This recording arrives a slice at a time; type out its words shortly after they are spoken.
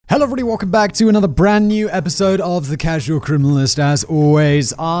Hello everybody, welcome back to another brand new episode of The Casual Criminalist. As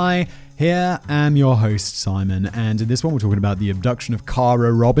always, I here am your host, Simon, and in this one we're talking about the abduction of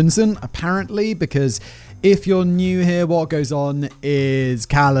Cara Robinson, apparently, because if you're new here, what goes on is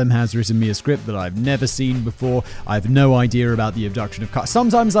Callum has written me a script that I've never seen before. I have no idea about the abduction of Cara.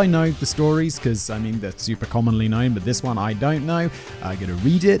 Sometimes I know the stories because, they're super commonly known, but this one I don't know. I'm going to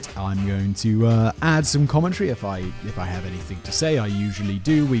read it. I'm going to add some commentary if I have anything to say. I usually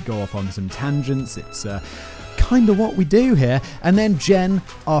do. We go off on some tangents. It's kind of what we do here. And then Jen,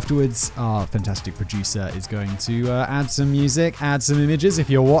 afterwards, our fantastic producer, is going to add some music, add some images if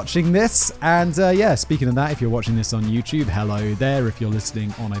you're watching this. And speaking of that, if you're watching this on YouTube, hello there. If you're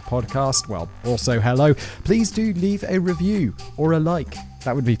listening on a podcast, well, also hello. Please do leave a review or a like.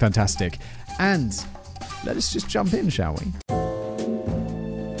 That would be fantastic. And let us just jump in, shall we?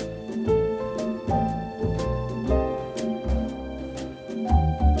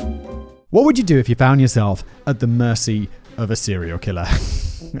 What would you do if you found yourself at the mercy of a serial killer?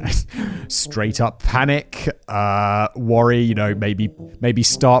 Straight up panic, worry, maybe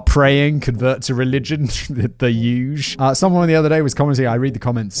start praying, convert to religion, the huge. Someone the other day was commenting, I read the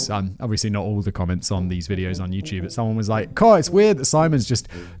comments, obviously not all the comments on these videos on YouTube, but someone was like, it's weird that Simon's just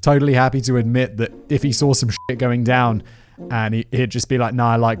totally happy to admit that if he saw some shit going down, and he'd just be like,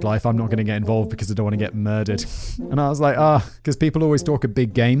 I like life. I'm not going to get involved because I don't want to get murdered. And I was like, because people always talk a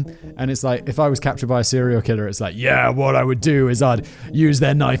big game. And it's like, if I was captured by a serial killer, it's like, what I would do is I'd use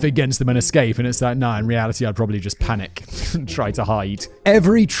their knife against them and escape. And it's like, in reality, I'd probably just panic and try to hide.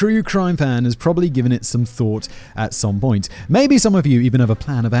 Every true crime fan has probably given it some thought at some point. Maybe some of you even have a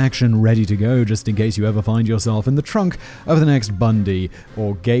plan of action ready to go just in case you ever find yourself in the trunk of the next Bundy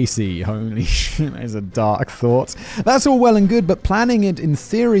or Gacy. Holy shit, that's a dark thought. That's all well and good, but planning it in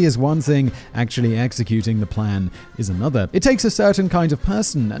theory is one thing, actually executing the plan is another. It takes a certain kind of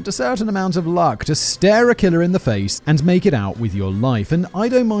person and a certain amount of luck to stare a killer in the face and make it out with your life. And I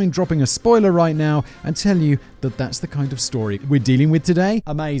don't mind dropping a spoiler right now and tell you that that's the kind of story we're dealing with today.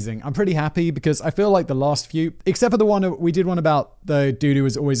 Amazing. I'm pretty happy because I feel like the last few, except for the one we did one about the dude who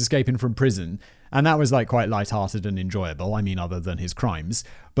was always escaping from prison, and that was quite lighthearted and enjoyable. Other than his crimes.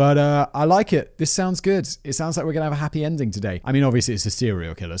 But I like it. This sounds good. It sounds like we're going to have a happy ending today. Obviously it's a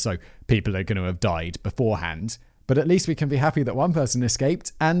serial killer, so people are going to have died beforehand. But at least we can be happy that one person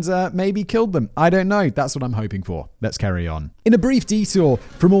escaped and maybe killed them. I don't know. That's what I'm hoping for. Let's carry on. In a brief detour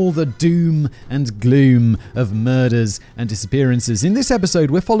from all the doom and gloom of murders and disappearances, in this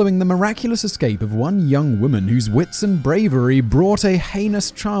episode we're following the miraculous escape of one young woman whose wits and bravery brought a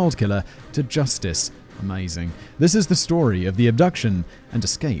heinous child killer to justice. Amazing. This is the story of the abduction and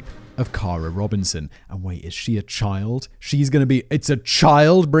escape of Cara Robinson. And wait, is she a child? It's a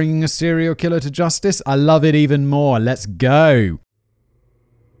child bringing a serial killer to justice? I love it even more. Let's go.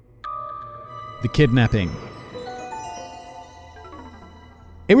 The kidnapping.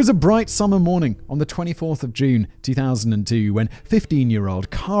 It was a bright summer morning on the 24th of June, 2002, when 15-year-old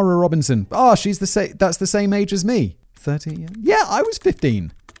Cara Robinson, that's the same age as me. 30? Yeah, I was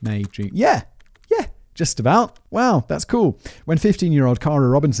 15. May, June. Yeah. Just about. Wow, that's cool. When 15-year-old Cara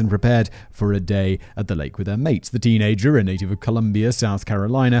Robinson prepared for a day at the lake with her mates, the teenager, a native of Columbia, South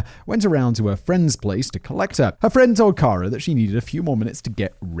Carolina, went around to her friend's place to collect her. Her friend told Cara that she needed a few more minutes to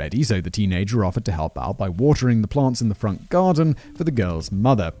get ready, so the teenager offered to help out by watering the plants in the front garden for the girl's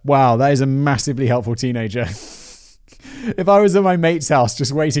mother. Wow, that is a massively helpful teenager. If I was at my mate's house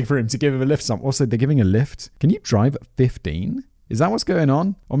just waiting for him to give him a lift, also, they're giving a lift? Can you drive at 15? Is that what's going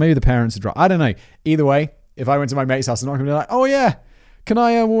on? Or maybe the parents are driving. I don't know. Either way, if I went to my mate's house, I'm not going to be like, oh yeah, can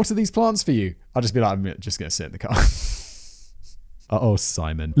I water these plants for you? I'll just be like, I'm just going to sit in the car.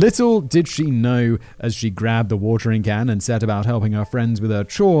 Simon. Little did she know as she grabbed the watering can and set about helping her friends with her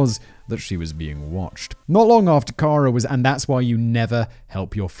chores that she was being watched. Not long after Cara was, and that's why you never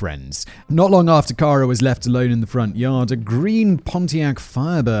help your friends. Not long after Cara was left alone in the front yard, a green Pontiac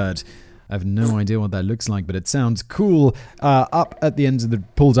Firebird, I have no idea what that looks like, but it sounds cool. Pulled up at the end of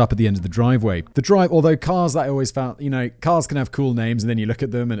the driveway. Although cars that I always found, cars can have cool names and then you look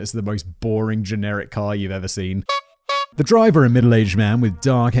at them and it's the most boring generic car you've ever seen. The driver, a middle-aged man with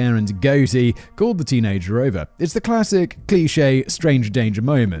dark hair and a goatee, called the teenager over. It's the classic, cliche, stranger danger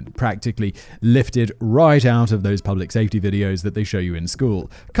moment, practically lifted right out of those public safety videos that they show you in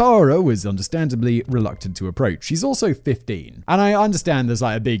school. Cara was understandably reluctant to approach. She's also 15. And I understand there's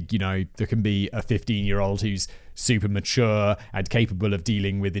a big, there can be a 15-year-old who's super mature and capable of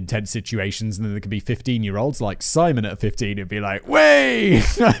dealing with intense situations, and then there could be 15-year-olds like Simon at 15 who'd be like, way,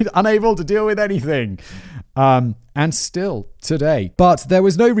 unable to deal with anything. And still today. But there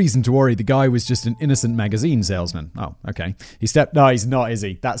was no reason to worry. The guy was just an innocent magazine salesman. Oh, okay. No, he's not, is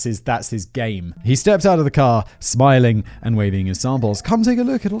he? That's his game. He stepped out of the car, smiling and waving his samples. Come take a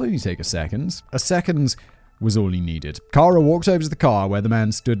look. It'll only take a second. A second was all he needed. Kara walked over to the car where the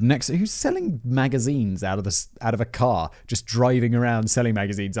man stood next to, who's selling magazines out of a car, just driving around selling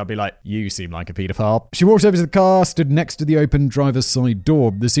magazines. I'd be like, you seem like a paedophile. She walked over to the car, stood next to the open driver's side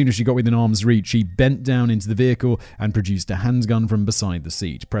door. As soon as she got within arm's reach, she bent down into the vehicle and produced a handgun from beside the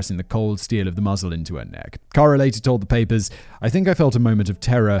seat, pressing the cold steel of the muzzle into her neck. Kara later told the papers, I think I felt a moment of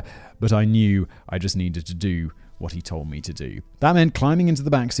terror, but I knew I just needed to do what he told me to do. That meant climbing into the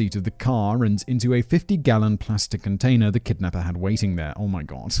back seat of the car and into a 50-gallon plastic container the kidnapper had waiting there. Oh my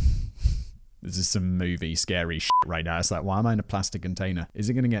God. This is some movie scary shit right now. It's like, why am I in a plastic container? Is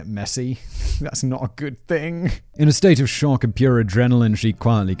it going to get messy? That's not a good thing. In a state of shock and pure adrenaline, she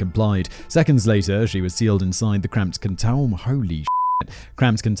quietly complied. Seconds later, she was sealed inside the cramped container. Holy shit.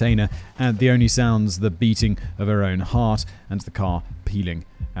 Cramped container, and the only sounds the beating of her own heart and the car peeling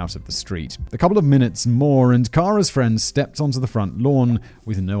out of the street. A couple of minutes more and Kara's friend stepped onto the front lawn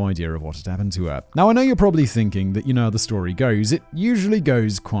with no idea of what had happened to her. Now, I know you're probably thinking that you know how the story goes. It usually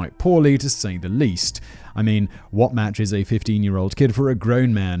goes quite poorly, to say the least. I mean, what matches a 15-year-old kid for a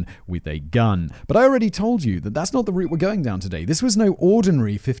grown man with a gun? But I already told you that that's not the route we're going down today. This was no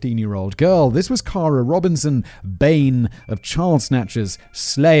ordinary 15-year-old girl. This was Kara Robinson, bane of child snatchers,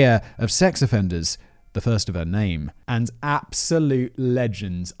 slayer of sex offenders, the first of her name, and absolute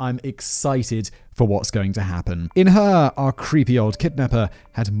legend. I'm excited for what's going to happen. In her, our creepy old kidnapper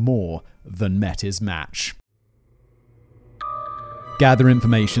had more than met his match. Gather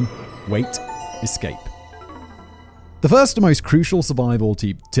information, wait, escape. The first and most crucial survival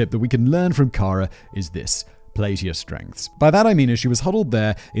tip that we can learn from Kara is this: play to your strengths. By that I mean, as she was huddled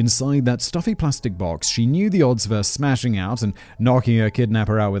there inside that stuffy plastic box, she knew the odds of her smashing out and knocking her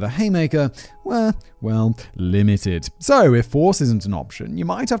kidnapper out with a haymaker were, well, limited. So if force isn't an option, you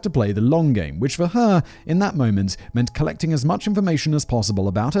might have to play the long game, which for her, in that moment, meant collecting as much information as possible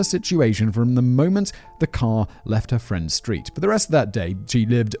about her situation from the moment the car left her friend's street. But the rest of that day, she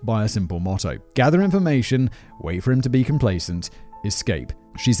lived by a simple motto: gather information, wait for him to be complacent, escape.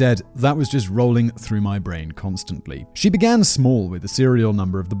 She said, that was just rolling through my brain constantly. She began small with the serial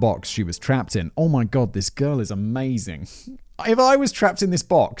number of the box she was trapped in. Oh my God, this girl is amazing. If I was trapped in this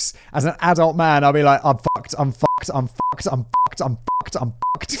box as an adult man, I'd be like, I'm fucked.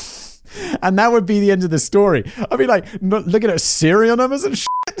 And that would be the end of the story. I'd be like, looking at serial numbers and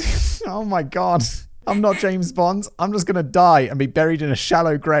shit. Oh my God. I'm not James Bond. I'm just going to die and be buried in a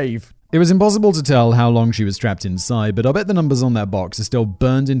shallow grave. It was impossible to tell how long she was trapped inside, but I bet the numbers on that box are still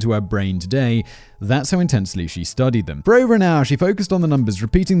burned into her brain today. That's how intensely she studied them. For over an hour, she focused on the numbers,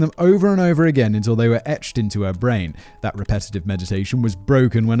 repeating them over and over again until they were etched into her brain. That repetitive meditation was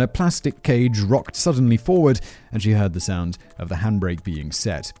broken when a plastic cage rocked suddenly forward and she heard the sound of the handbrake being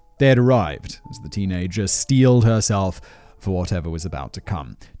set. They had arrived as the teenager steeled herself for whatever was about to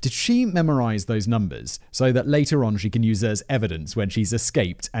come. Did she memorize those numbers so that later on she can use as evidence when she's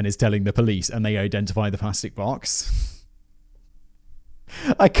escaped and is telling the police and they identify the plastic box?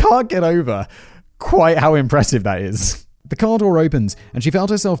 I can't get over quite how impressive that is. The car door opened and she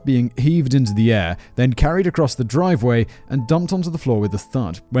felt herself being heaved into the air, then carried across the driveway and dumped onto the floor with a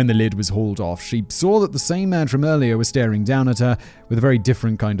thud. When the lid was hauled off, she saw that the same man from earlier was staring down at her with a very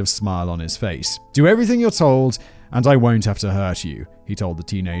different kind of smile on his face. Do everything you're told, and I won't have to hurt you, he told the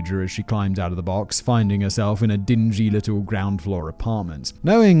teenager as she climbed out of the box, finding herself in a dingy little ground floor apartment.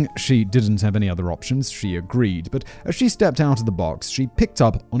 Knowing she didn't have any other options, she agreed, but as she stepped out of the box, she picked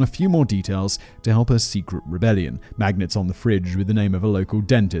up on a few more details to help her secret rebellion. Magnets on the fridge with the name of a local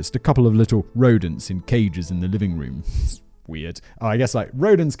dentist, a couple of little rodents in cages in the living room. Weird. Oh, I guess like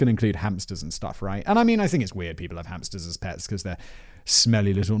rodents can include hamsters and stuff, right? And I mean, I think it's weird people have hamsters as pets because they're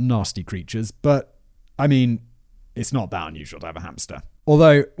smelly little nasty creatures, but I mean, it's not that unusual to have a hamster.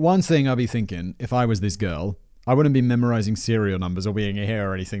 Although, one thing I'd be thinking, if I was this girl, I wouldn't be memorizing serial numbers or being a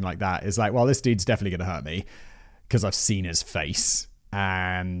hero or anything like that. It's like, well, this dude's definitely going to hurt me because I've seen his face.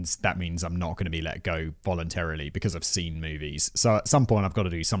 And that means I'm not going to be let go voluntarily because I've seen movies. So at some point, I've got to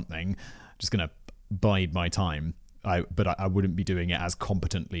do something. I'm just going to bide my time. but I wouldn't be doing it as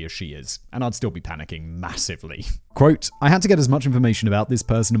competently as she is. And I'd still be panicking massively. Quote, I had to get as much information about this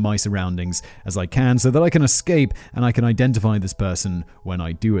person and my surroundings as I can so that I can escape and I can identify this person when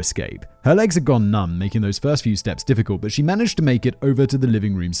I do escape. Her legs had gone numb, making those first few steps difficult, but she managed to make it over to the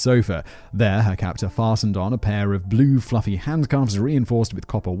living room sofa. There, her captor fastened on a pair of blue fluffy handcuffs reinforced with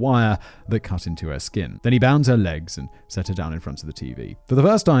copper wire that cut into her skin. Then he bound her legs and set her down in front of the TV. For the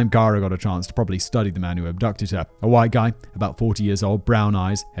first time, Kara got a chance to properly study the man who abducted her. A white guy, about 40 years old, brown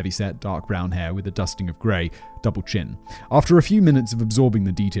eyes, heavy-set, dark brown hair with a dusting of grey, double chin. After a few minutes of absorbing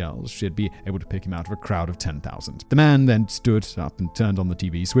the details, she'd be able to pick him out of a crowd of 10,000. The man then stood up and turned on the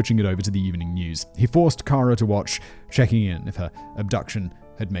TV, switching it over to the evening news. He forced Kara to watch, checking in if her abduction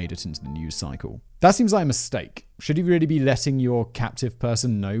had made it into the news cycle. That seems like a mistake. Should you really be letting your captive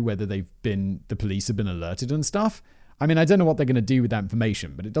person know whether the police have been alerted and stuff? I mean, I don't know what they're going to do with that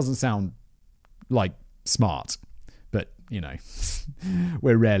information, but it doesn't sound like smart. But,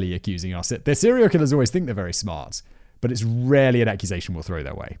 we're rarely accusing us. The serial killers always think they're very smart, but it's rarely an accusation we'll throw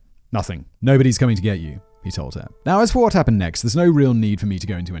their way. Nothing. Nobody's coming to get you, he told her. Now, as for what happened next, there's no real need for me to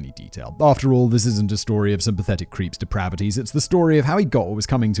go into any detail. After all, this isn't a story of some pathetic creep's depravities. It's the story of how he got what was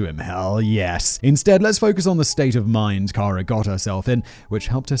coming to him. Hell yes. Instead, let's focus on the state of mind Kara got herself in, which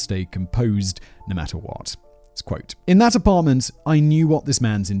helped her stay composed no matter what. Quote, in that apartment, I knew what this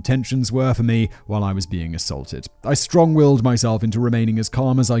man's intentions were for me while I was being assaulted. I strong-willed myself into remaining as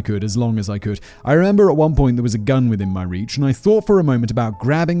calm as I could, as long as I could. I remember at one point there was a gun within my reach, and I thought for a moment about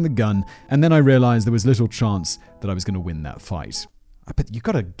grabbing the gun, and then I realized there was little chance that I was going to win that fight. But you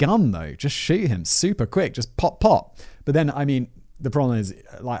got a gun, though. Just shoot him super quick. Just pop. But then, the problem is,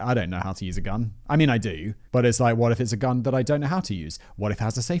 I don't know how to use a gun. I do, but it's like, what if it's a gun that I don't know how to use? What if it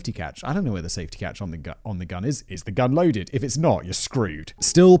has a safety catch? I don't know where the safety catch on the gun is. Is the gun loaded? If it's not, you're screwed.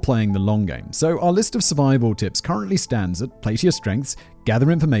 Still playing the long game. So our list of survival tips currently stands at play to your strengths, gather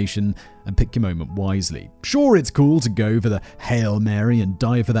information, and pick your moment wisely. Sure, it's cool to go for the Hail Mary and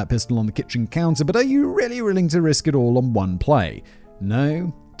dive for that pistol on the kitchen counter, but are you really willing to risk it all on one play?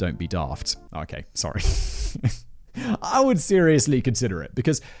 No, don't be daft. Okay, sorry. I would seriously consider it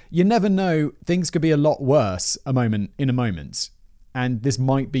because you never know, things could be a lot worse in a moment. And this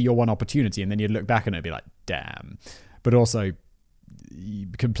might be your one opportunity, and then you'd look back and it'd be like, damn. But also,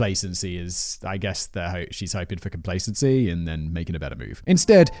 complacency is, I guess she's hoping for complacency and then making a better move.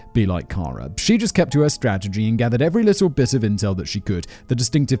 Instead, be like Kara. She just kept to her strategy and gathered every little bit of intel that she could. The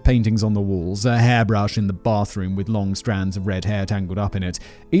distinctive paintings on the walls, a hairbrush in the bathroom with long strands of red hair tangled up in it.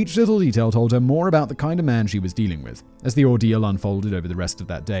 Each little detail told her more about the kind of man she was dealing with. As the ordeal unfolded over the rest of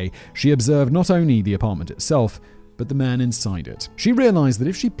that day, she observed not only the apartment itself, but the man inside it. She realized that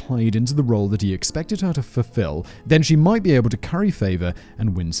if she played into the role that he expected her to fulfill, then she might be able to curry favor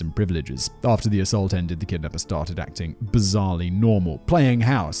and win some privileges. After the assault ended, the kidnapper started acting bizarrely normal, playing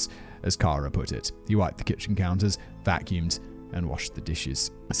house, as Kara put it. He wiped the kitchen counters, vacuumed, and washed the dishes.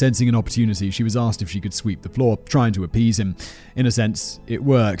 Sensing an opportunity, she was asked if she could sweep the floor, trying to appease him. In a sense, it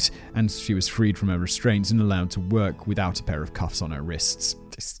worked, and she was freed from her restraints and allowed to work without a pair of cuffs on her wrists.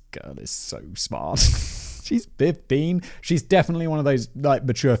 This girl is so smart. She's 15. She's definitely one of those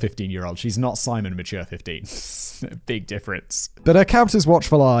mature 15-year-olds. She's not Simon mature 15. Big difference. But her captor's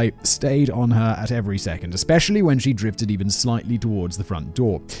watchful eye stayed on her at every second, especially when she drifted even slightly towards the front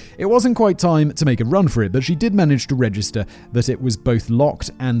door. It wasn't quite time to make a run for it, but she did manage to register that it was both locked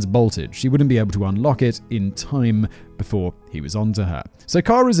and bolted. She wouldn't be able to unlock it in time before he was onto her. So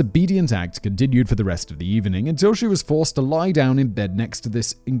Kara's obedient act continued for the rest of the evening until she was forced to lie down in bed next to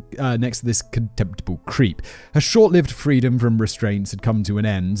this contemptible creep. Her short-lived freedom from restraints had come to an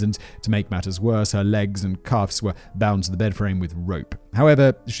end, and to make matters worse, her legs and cuffs were bound to the bed frame with rope.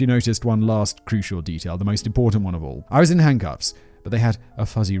 However, she noticed one last crucial detail, the most important one of all. I was in handcuffs, but they had a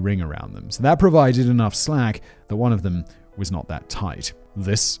fuzzy ring around them, so that provided enough slack that one of them was not that tight.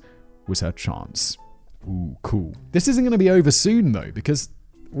 This was her chance. Ooh, cool. This isn't going to be over soon, though, because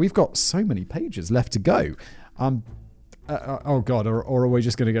we've got so many pages left to go. Oh, God, or are we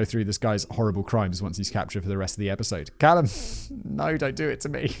just going to go through this guy's horrible crimes once he's captured for the rest of the episode? Callum, no, don't do it to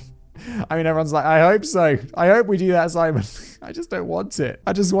me. Everyone's like, I hope so. I hope we do that, Simon. I just don't want it.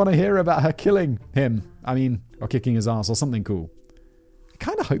 I just want to hear about her killing him. Or kicking his ass or something cool. I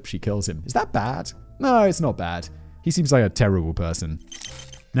kind of hope she kills him. Is that bad? No, it's not bad. He seems like a terrible person.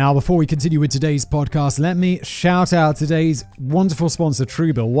 Now, before we continue with today's podcast, let me shout out today's wonderful sponsor,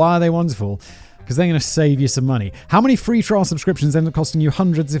 Truebill. Why are they wonderful? because they're going to save you some money. How many free trial subscriptions end up costing you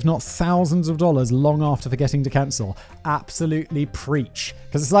hundreds, if not thousands of dollars long after forgetting to cancel? Absolutely preach.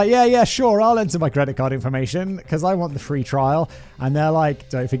 Because it's like, yeah, sure, I'll enter my credit card information because I want the free trial. And they're like,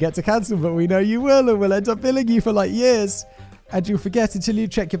 don't forget to cancel, but we know you will, and we'll end up billing you for like years. And you'll forget until you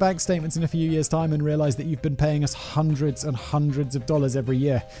check your bank statements in a few years' time and realize that you've been paying us hundreds and hundreds of dollars every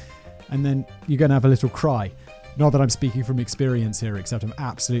year. And then you're going to have a little cry. Not that I'm speaking from experience here, except I'm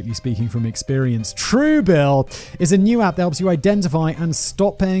absolutely speaking from experience. Truebill is a new app that helps you identify and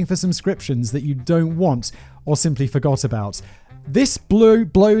stop paying for subscriptions that you don't want or simply forgot about. This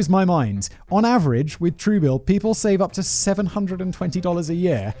blows my mind. On average, with Truebill, people save up to $720 a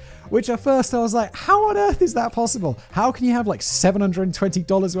year, which at first I was like, how on earth is that possible? How can you have like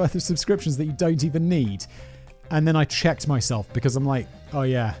 $720 worth of subscriptions that you don't even need? And then I checked myself because I'm like, oh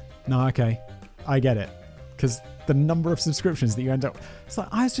yeah, no, okay, I get it. Because the number of subscriptions that you end up... It's like,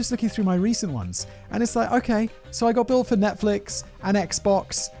 I was just looking through my recent ones. And it's like, okay, so I got billed for Netflix and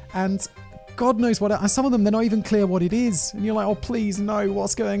Xbox and God knows what... And some of them, they're not even clear what it is. And you're like, oh, please, no,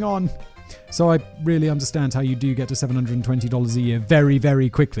 what's going on? So I really understand how you do get to $720 a year very, very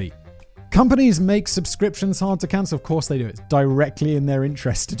quickly. Companies make subscriptions hard to cancel. Of course they do. It's directly in their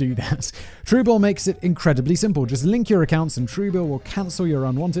interest to do that. Truebill makes it incredibly simple. Just link your accounts and Truebill will cancel your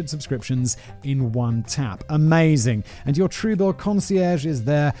unwanted subscriptions in one tap. Amazing. And your Truebill concierge is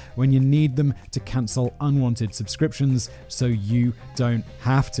there when you need them to cancel unwanted subscriptions so you don't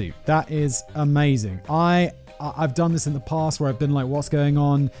have to. That is amazing. I've done this in the past where I've been like, what's going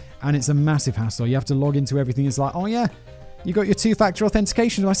on? And it's a massive hassle. You have to log into everything. It's like, oh yeah, you got your two-factor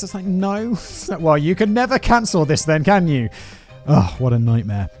authentication device. It's like, no. Well, you can never cancel this then, can you? Oh, what a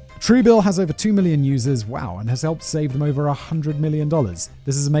nightmare. Truebill has over 2 million users, wow, and has helped save them over $100 million. This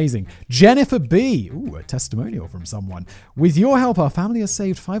is amazing. Jennifer B. Ooh, a testimonial from someone. With your help, our family has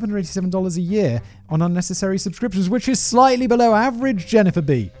saved $587 a year on unnecessary subscriptions, which is slightly below average, Jennifer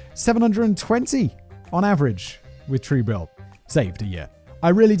B. $720 on average with Truebill. Saved a year. I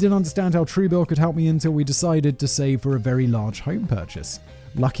really didn't understand how Truebill could help me until we decided to save for a very large home purchase.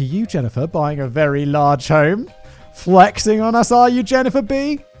 Lucky you, Jennifer, buying a very large home. Flexing on us, are you, Jennifer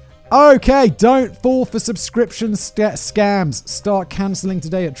B? Okay, don't fall for subscription scams. Start canceling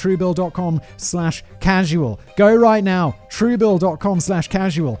today at truebill.com/casual. Go right now,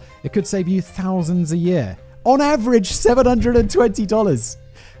 truebill.com/casual. It could save you thousands a year. On average, $720.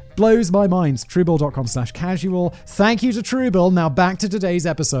 Blows my mind. Truebill.com/casual. Thank you to Truebill. Now back to today's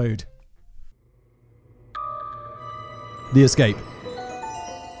episode. The escape.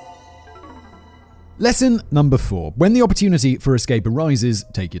 Lesson number 4. When the opportunity for escape arises,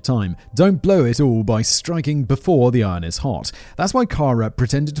 take your time. Don't blow it all by striking before the iron is hot. That's why Kara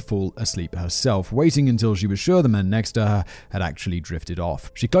pretended to fall asleep herself, waiting until she was sure the man next to her had actually drifted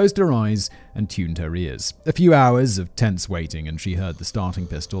off. She closed her eyes and tuned her ears. A few hours of tense waiting and she heard the starting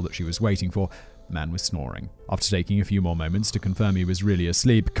pistol that she was waiting for. The man was snoring. After taking a few more moments to confirm he was really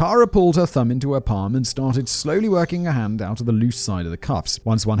asleep, Kara pulled her thumb into her palm and started slowly working her hand out of the loose side of the cuffs.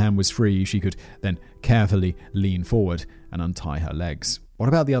 Once one hand was free, she could then carefully lean forward and untie her legs. What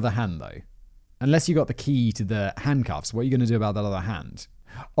about the other hand, though? Unless you got the key to the handcuffs, what are you going to do about that other hand?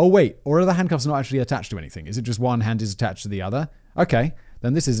 Oh, wait, or are the handcuffs not actually attached to anything? Is it just one hand is attached to the other? Okay.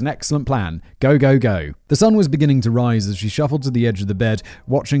 Then this is an excellent plan. Go, go, go. The sun was beginning to rise as she shuffled to the edge of the bed,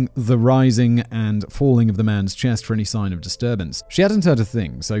 watching the rising and falling of the man's chest for any sign of disturbance. She hadn't heard a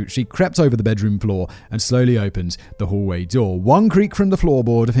thing, so she crept over the bedroom floor and slowly opened the hallway door. One creak from the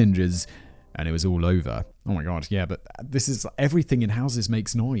floorboard of hinges, and it was all over. Oh my God, yeah, but this is everything in houses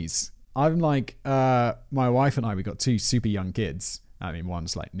makes noise. I'm like, my wife and I, we got 2 super young kids. I mean,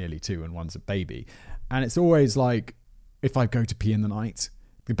 one's like nearly 2 and one's a baby. And it's always like, if I go to pee in the night,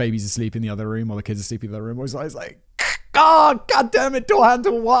 the baby's asleep in the other room or the kids are asleep in the other room, I was like, oh, God damn it, door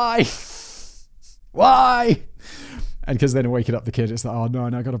handle, why? Why? And because then waking up the kid, it's like, oh no,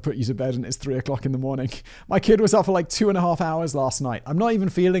 I got to put you to bed and it's 3:00 in the morning. My kid was up for like 2.5 hours last night. I'm not even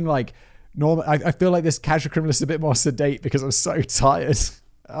feeling like normal. I feel like this casual criminal is a bit more sedate because I'm so tired.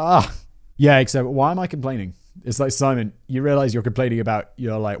 Yeah, except why am I complaining? It's like, Simon, you realize you're complaining about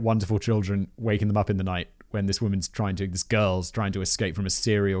your like wonderful children, waking them up in the night when this girl's trying to escape from a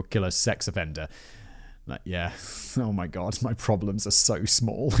serial killer sex offender. Like, yeah. Oh my God, my problems are so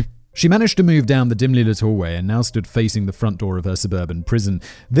small. She managed to move down the dimly lit hallway and now stood facing the front door of her suburban prison.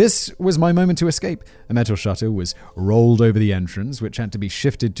 This was my moment to escape. A metal shutter was rolled over the entrance, which had to be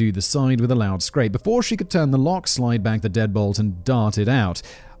shifted to the side with a loud scrape. Before she could turn the lock, slide back the deadbolt and dart it out.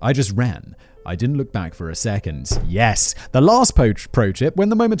 I just ran. I didn't look back for a second. Yes, the last pro tip, when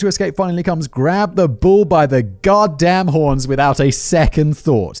the moment to escape finally comes, grab the bull by the goddamn horns without a second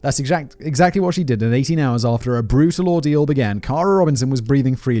thought. That's exactly what she did, and 18 hours after a brutal ordeal began, Cara Robinson was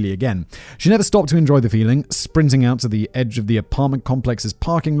breathing freely again. She never stopped to enjoy the feeling, sprinting out to the edge of the apartment complex's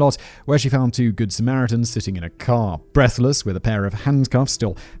parking lot, where she found two good Samaritans sitting in a car. Breathless, with a pair of handcuffs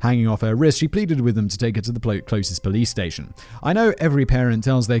still hanging off her wrist, she pleaded with them to take her to the closest police station. I know every parent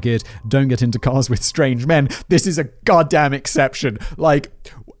tells their kid, don't get into cars with strange men. This is a goddamn exception. Like,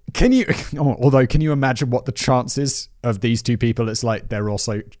 can you imagine what the chances of these two people, it's like they're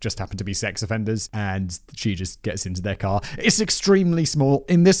also just happen to be sex offenders and she just gets into their car. It's extremely small.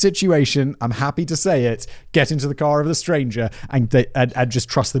 In this situation, I'm happy to say it, get into the car of the stranger and just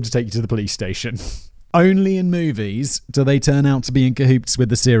trust them to take you to the police station. Only in movies do they turn out to be in cahoots with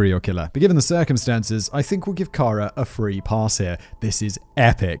the serial killer. But given the circumstances, I think we'll give Cara a free pass here. This is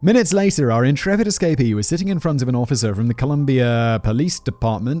epic. Minutes later, our intrepid escapee was sitting in front of an officer from the Columbia Police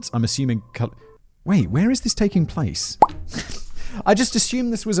Department. I'm assuming... Wait, where is this taking place? I just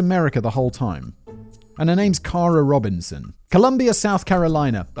assumed this was America the whole time. And her name's Cara Robinson. Columbia, South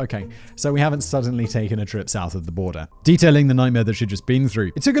Carolina. Okay, so we haven't suddenly taken a trip south of the border. Detailing the nightmare that she'd just been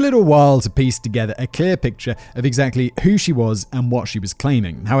through. It took a little while to piece together a clear picture of exactly who she was and what she was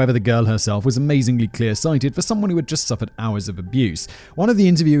claiming. However, the girl herself was amazingly clear-sighted for someone who had just suffered hours of abuse. One of the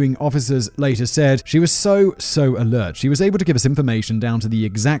interviewing officers later said, she was so alert. She was able to give us information down to the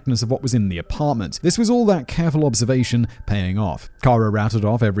exactness of what was in the apartment. This was all that careful observation paying off. Cara rattled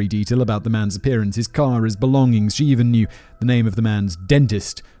off every detail about the man's appearance, his car, his belongings. She even knew the name of the man's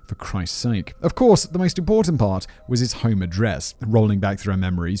dentist, for Christ's sake. Of course, the most important part was his home address. Rolling back through her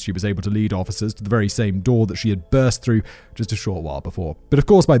memories, she was able to lead officers to the very same door that she had burst through just a short while before. But of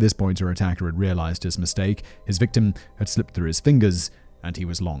course, by this point, her attacker had realized his mistake. His victim had slipped through his fingers, and he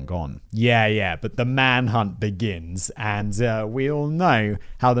was long gone. Yeah, but the manhunt begins, and we all know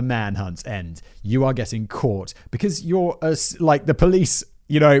how the manhunts end. You are getting caught because you're like the police.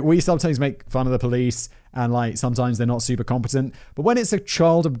 You know, we sometimes make fun of the police and like sometimes they're not super competent. But when it's a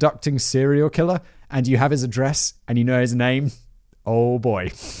child abducting serial killer and you have his address and you know his name, oh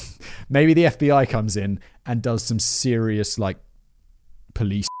boy. Maybe the FBI comes in and does some serious like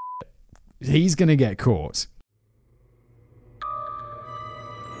police shit. He's going to get caught.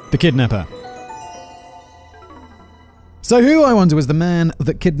 The kidnapper. So who, I wonder, was the man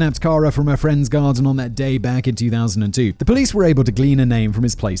that kidnapped Cara from her friend's garden on that day back in 2002? The police were able to glean a name from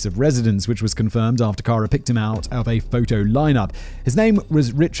his place of residence, which was confirmed after Cara picked him out of a photo lineup. His name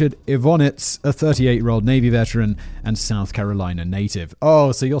was Richard Ivonitz, a 38-year-old Navy veteran and South Carolina native.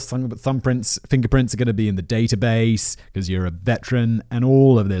 Oh, so your fingerprints are going to be in the database because you're a veteran and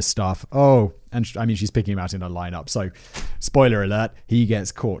all of this stuff. Oh, and I mean, she's picking him out in a lineup. So, spoiler alert, he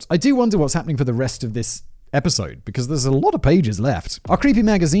gets caught. I do wonder what's happening for the rest of this episode, because there's a lot of pages left. Our creepy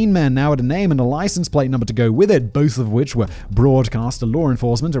magazine man now had a name and a license plate number to go with it, both of which were broadcast to law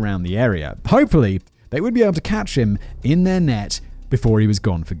enforcement around the area. Hopefully, they would be able to catch him in their net before he was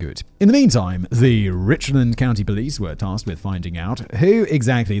gone for good. In the meantime, the Richland County Police were tasked with finding out who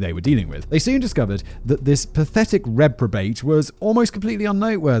exactly they were dealing with. They soon discovered that this pathetic reprobate was almost completely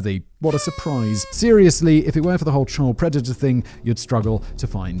unnoteworthy. What a surprise. Seriously, if it weren't for the whole child predator thing, you'd struggle to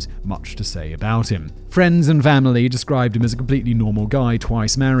find much to say about him. Friends and family described him as a completely normal guy,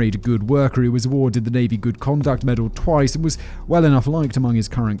 twice married, a good worker who was awarded the Navy Good Conduct Medal twice and was well enough liked among his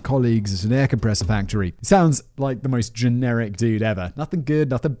current colleagues at an air compressor factory. Sounds like the most generic dude ever. Nothing good,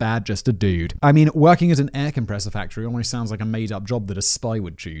 nothing bad, just a dude. I mean, working at an air compressor factory almost sounds like a made-up job that a spy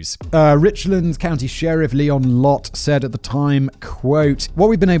would choose. Richland County Sheriff Leon Lott said at the time, quote, "What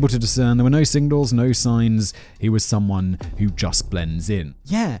we've been able to discern, there were no signals, no signs. He was someone who just blends in."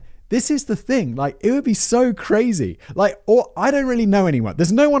 Yeah, this is the thing. Like, it would be so crazy. Like, or I don't really know anyone.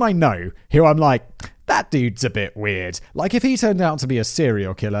 There's no one I know who I'm like, that dude's a bit weird. Like, if he turned out to be a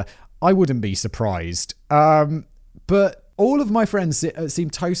serial killer, I wouldn't be surprised. But all of my friends seem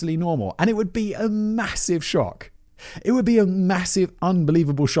totally normal, and it would be a massive shock. It would be a massive,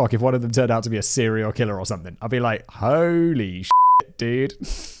 unbelievable shock if one of them turned out to be a serial killer or something. I'd be like, holy shit, dude.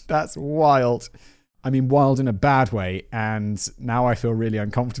 That's wild. I mean, wild in a bad way, and now I feel really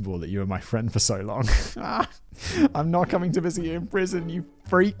uncomfortable that you were my friend for so long. I'm not coming to visit you in prison, you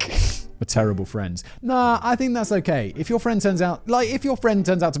freak. We're terrible friends. Nah, I think that's okay. If your friend turns out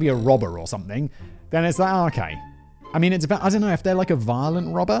to be a robber or something, then it's like, okay. I mean, it's about, I don't know, if they're like a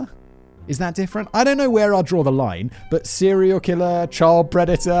violent robber, Is that different? I don't know where I'll draw the line, but serial killer, child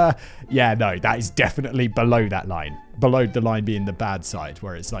predator, yeah, no, that is definitely below that line. Below the line being the bad side,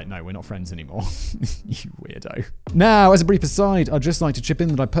 where it's like, no, we're not friends anymore. You weirdo. Now, as a brief aside, I'd just like to chip in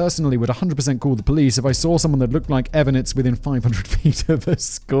that I personally would 100% call the police if I saw someone that looked like Evanitz within 500 feet of a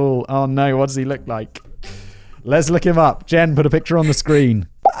school. Oh no, what does he look like? Let's look him up. Jen, put a picture on the screen.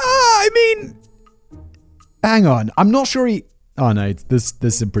 I mean, hang on. I'm not sure he... Oh no, there's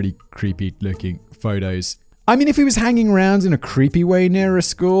some pretty creepy looking photos. I mean, if he was hanging around in a creepy way near a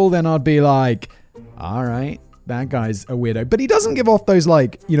school, then I'd be like, all right, that guy's a weirdo. But he doesn't give off those,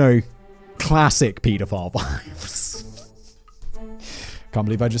 like, you know, classic pedophile vibes. Can't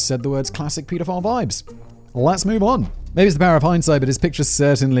believe I just said the words classic pedophile vibes. Let's move on. Maybe it's the power of hindsight, but his pictures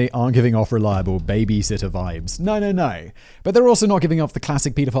certainly aren't giving off reliable babysitter vibes. No. But they're also not giving off the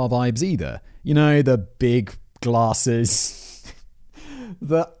classic pedophile vibes either. You know, the big glasses.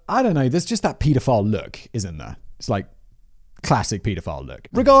 I don't know, there's just that pedophile look, isn't there? It's like classic pedophile look.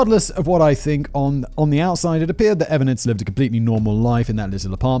 Regardless of what I think, on the outside, it appeared that Evanitz lived a completely normal life in that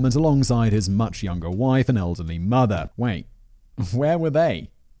little apartment alongside his much younger wife and elderly mother. Wait, where were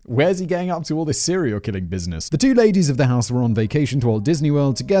they? Where's he getting up to all this serial killing business? The two ladies of the house were on vacation to Walt Disney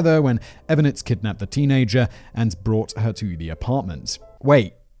World together when Evanitz kidnapped the teenager and brought her to the apartment.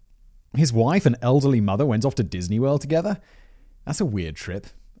 Wait, his wife and elderly mother went off to Disney World together? That's a weird trip.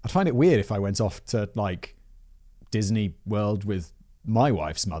 I'd find it weird if I went off to, like, Disney World with my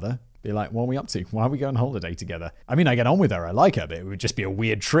wife's mother. Be like, what are we up to? Why are we going on holiday together? I mean, I get on with her. I like her, but it would just be a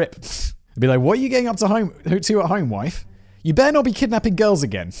weird trip. I'd be like, what are you getting up to at home, wife? You better not be kidnapping girls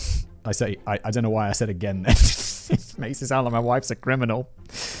again. I don't know why I said again then. It makes it sound like my wife's a criminal.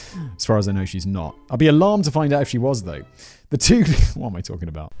 As far as I know, she's not. I'd be alarmed to find out if she was, though. The two... What am I talking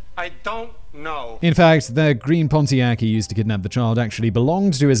about? I don't know. In fact, the green Pontiac he used to kidnap the child actually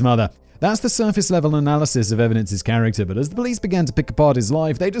belonged to his mother. That's the surface-level analysis of Evanitz's character, but as the police began to pick apart his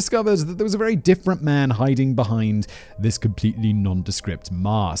life, they discovered that there was a very different man hiding behind this completely nondescript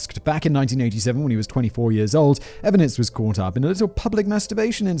mask. Back in 1987, when he was 24 years old, Evanitz was caught up in a little public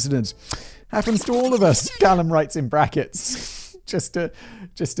masturbation incident. Happens to all of us, Callum writes in brackets. Just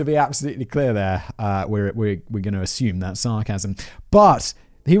to be absolutely clear there, we're going to assume that's sarcasm. But...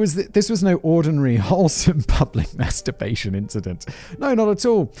 This was no ordinary, wholesome public masturbation incident. No, not at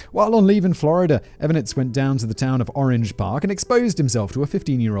all. While on leave in Florida, Evanitz went down to the town of Orange Park and exposed himself to a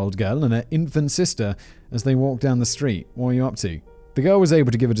 15-year-old girl and her infant sister as they walked down the street. What are you up to? The girl was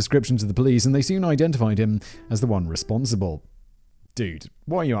able to give a description to the police, and they soon identified him as the one responsible. Dude,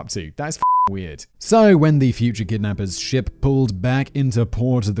 what are you up to? That's weird. So when the future kidnapper's ship pulled back into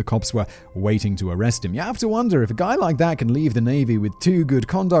port, the cops were waiting to arrest him. You have to wonder, if a guy like that can leave the Navy with 2 good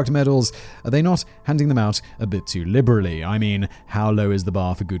conduct medals, are they not handing them out a bit too liberally? I mean, how low is the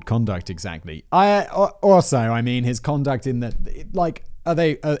bar for good conduct exactly? I mean, his conduct in that, like,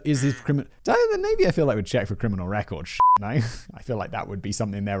 is his criminal... The Navy, I feel like, would check for criminal records, no? I feel like that would be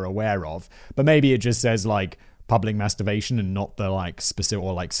something they're aware of. But maybe it just says, like, public masturbation and not the, like, specific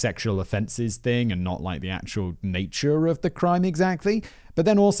or, like, sexual offenses thing and not, like, the actual nature of the crime exactly. But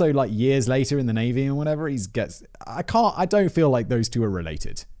then also, like, years later in the Navy and whatever, I don't feel like those two are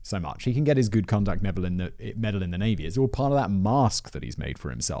related so much. He can get his good conduct medal in the Navy. It's all part of that mask that he's made for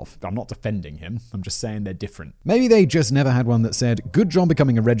himself. I'm not defending him. I'm just saying they're different. Maybe they just never had one that said, good job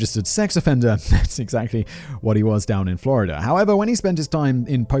becoming a registered sex offender. That's exactly what he was down in Florida. However, when he spent his time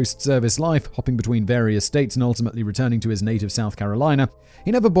in post-service life, hopping between various states and ultimately returning to his native South Carolina,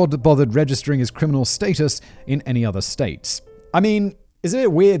 he never bothered registering his criminal status in any other states. I mean... Isn't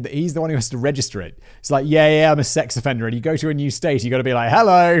it weird that he's the one who has to register it? It's like, yeah, I'm a sex offender. And you go to a new state, you got to be like,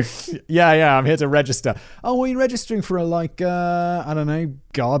 hello. Yeah, I'm here to register. Oh, well, you're registering for I don't know,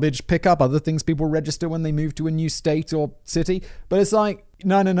 garbage pickup, other things people register when they move to a new state or city. But it's like,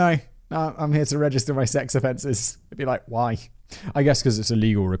 no, I'm here to register my sex offenses. It'd be like, why? I guess because it's a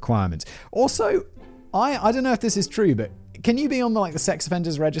legal requirement. Also, I don't know if this is true, but can you be on the sex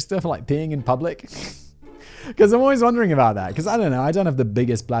offenders register for peeing in public? Because I'm always wondering about that. Because I don't know. I don't have the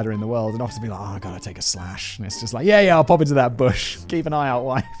biggest bladder in the world. And often be like, I got to take a slash. And it's just like, yeah, I'll pop into that bush. Keep an eye out,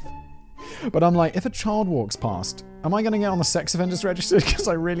 wife. But I'm like, if a child walks past, am I going to get on the sex offenders register because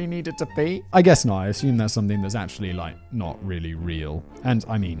I really needed to pee? I guess not. I assume that's something that's actually not really real. And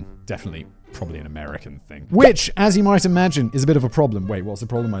I mean, definitely probably an American thing. Which, as you might imagine, is a bit of a problem. Wait, what's the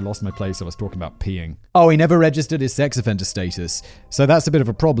problem? I lost my place. I was talking about peeing. Oh, he never registered his sex offender status. So that's a bit of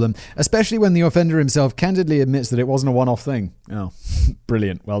a problem, especially when the offender himself candidly admits that it wasn't a one-off thing. Oh,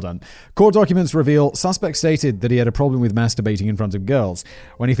 brilliant. Well done. Court documents reveal suspect stated that he had a problem with masturbating in front of girls.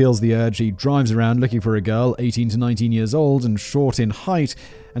 When he feels the urge, he drives around looking for a girl 18 to 19 years old and short in height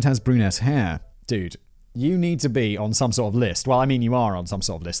and has brunette hair. Dude, you need to be on some sort of list. Well, I mean, you are on some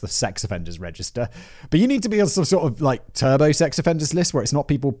sort of list, the sex offenders register. But you need to be on some sort of like turbo sex offenders list where it's not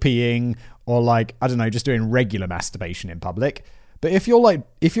people peeing or like, I don't know, just doing regular masturbation in public. But if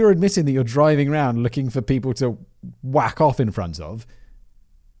you're admitting that you're driving around looking for people to whack off in front of,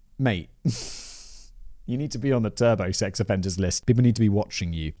 mate, you need to be on the turbo sex offenders list. People need to be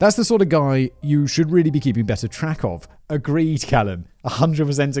watching you. That's the sort of guy you should really be keeping better track of. Agreed, Callum.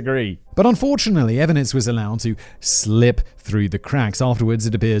 100% agree. But unfortunately, evidence was allowed to slip through the cracks. Afterwards,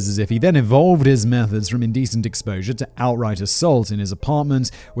 it appears as if he then evolved his methods from indecent exposure to outright assault. In his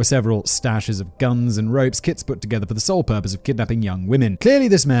apartment were several stashes of guns and ropes, kits put together for the sole purpose of kidnapping young women. Clearly,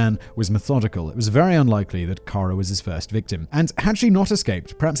 this man was methodical. It was very unlikely that Cara was his first victim. And had she not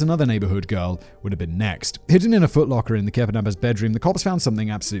escaped, perhaps another neighborhood girl would have been next. Hidden in a footlocker in the kidnapper's bedroom, the cops found something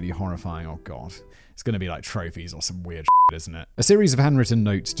absolutely horrifying. Oh, God. It's going to be like trophies or some weird shit, isn't it? A series of handwritten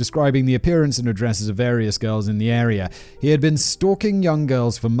notes describing the appearance and addresses of various girls in the area. He had been stalking young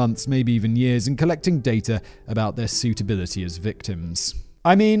girls for months, maybe even years, and collecting data about their suitability as victims.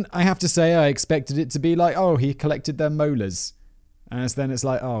 I mean, I have to say I expected it to be like, oh, he collected their molars. And then it's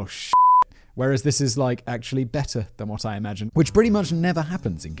like, oh, shit. Whereas this is like actually better than what I imagined, which pretty much never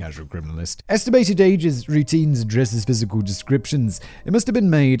happens in Casual Criminalist. Estimated ages, routines, addresses, physical descriptions. It must have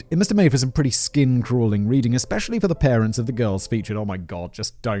made for some pretty skin-crawling reading, especially for the parents of the girls featured. Oh my God,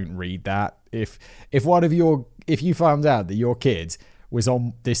 just don't read that. If you found out that your kid was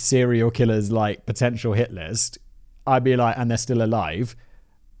on this serial killer's like potential hit list, I'd be like, and they're still alive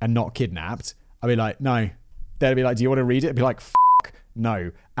and not kidnapped, I'd be like, no. They'd be like, do you want to read it? I'd be like,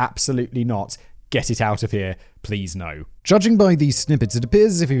 no, absolutely not. Get it out of here, please no. Judging by these snippets, it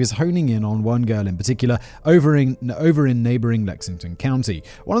appears as if he was honing in on one girl in particular over in neighboring Lexington County.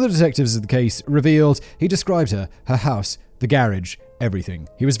 One of the detectives of the case revealed he described her house, the garage, everything.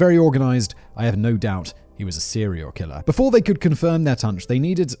 He was very organized. I have no doubt he was a serial killer. Before they could confirm their hunch, they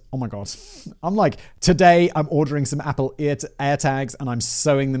needed... Oh my God. I'm like, today I'm ordering some Apple AirTags and I'm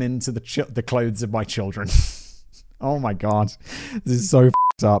sewing them into the clothes of my children. Oh my God. This is so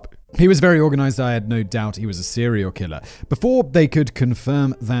f***ed up. He was very organized. I had no doubt he was a serial killer. Before they could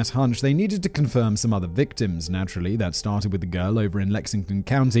confirm that hunch, they needed to confirm some other victims. Naturally, that started with the girl over in Lexington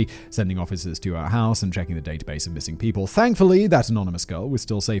County, sending officers to her house and checking the database of missing people. Thankfully, that anonymous girl was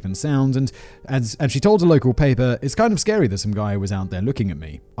still safe and sound, and as she told a local paper, it's kind of scary that some guy was out there looking at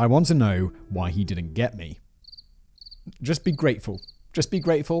me. I want to know why he didn't get me. Just be grateful. Just be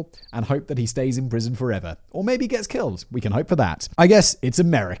grateful and hope that he stays in prison forever. Or maybe gets killed. We can hope for that. I guess it's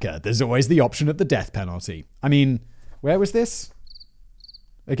America. There's always the option of the death penalty. I mean, where was this?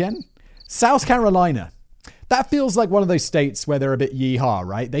 Again? South Carolina. That feels like one of those states where they're a bit yeehaw,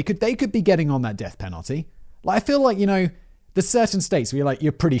 right? They could be getting on that death penalty. Like, I feel like, there's certain states where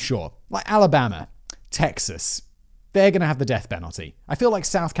you're pretty sure. Like Alabama, Texas. They're going to have the death penalty. I feel like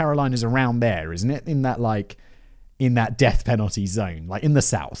South Carolina's around there, isn't it? In that death penalty zone, like in the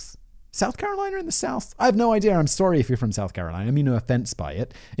South. South Carolina in the South? I have no idea. I'm sorry if you're from South Carolina. I mean no offense by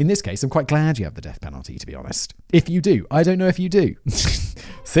it. In this case, I'm quite glad you have the death penalty, to be honest. If you do, I don't know if you do.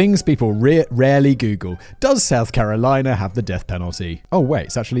 Things people rarely Google. Does South Carolina have the death penalty? Oh wait,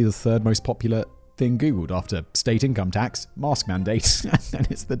 it's actually the third most popular thing Googled after state income tax, mask mandate, and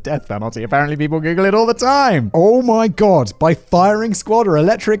it's the death penalty. Apparently people Google it all the time. Oh my God, by firing squad or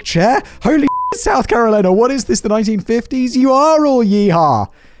electric chair? Holy South Carolina, what is this, the 1950s? You are all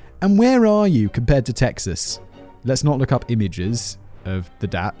yeehaw. And where are you compared to Texas? Let's not look up images of the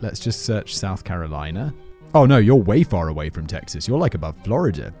DAT. Let's just search South Carolina. Oh no, you're way far away from Texas. You're like above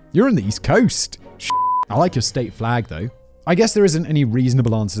Florida. You're in the East Coast. I like your state flag though. I guess there isn't any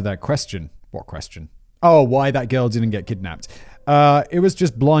reasonable answer to that question. What question? Oh, why that girl didn't get kidnapped. It was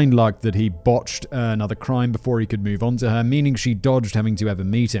just blind luck that he botched another crime before he could move on to her, meaning she dodged having to ever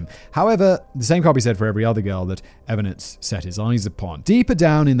meet him. However, the same can't be said for every other girl that evidence set his eyes upon. Deeper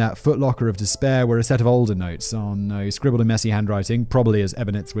down in that footlocker of despair were a set of older notes. Oh no, scribbled in messy handwriting, probably as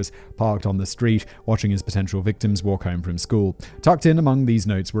Ebenitz was parked on the street, watching his potential victims walk home from school. Tucked in among these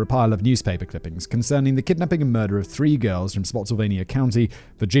notes were a pile of newspaper clippings concerning the kidnapping and murder of 3 girls from Spotsylvania County,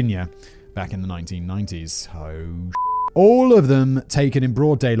 Virginia, back in the 1990s. Oh, All of them taken in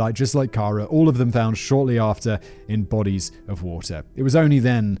broad daylight, just like Kara. All of them found shortly after in bodies of water. It was only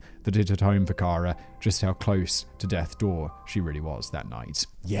then that it hit home for Kara just how close to death's door she really was that night.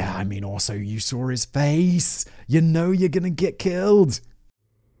 Yeah, I mean, also, you saw his face. You know you're gonna get killed.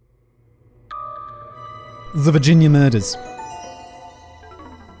 The Virginia murders.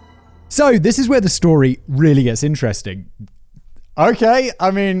 So, this is where the story really gets interesting. Okay,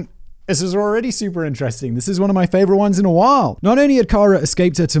 I mean, this is already super interesting. This is one of my favorite ones in a while. Not only had Kara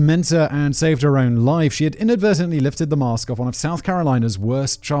escaped her tormentor and saved her own life, she had inadvertently lifted the mask off one of South Carolina's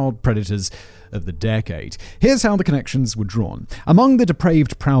worst child predators of the decade. Here's how the connections were drawn. Among the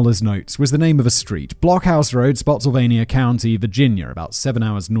depraved prowler's notes was the name of a street, Blockhouse Road, Spotsylvania County, Virginia, about 7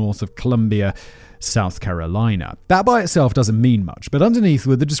 hours north of Columbia, South Carolina. That by itself doesn't mean much, but underneath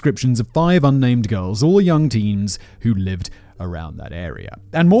were the descriptions of 5 unnamed girls, all young teens who lived around that area.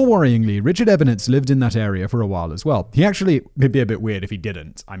 And more worryingly, Richard Evanitz lived in that area for a while as well. He actually, it'd be a bit weird if he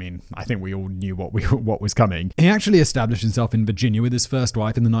didn't. I mean, I think we all knew what was coming. He actually established himself in Virginia with his first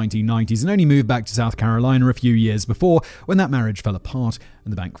wife in the 1990s and only moved back to South Carolina a few years before when that marriage fell apart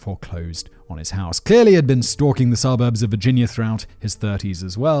and the bank foreclosed on his house. Clearly had been stalking the suburbs of Virginia throughout his 30s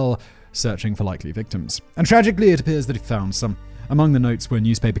as well, searching for likely victims. And tragically, it appears that he found some. Among the notes were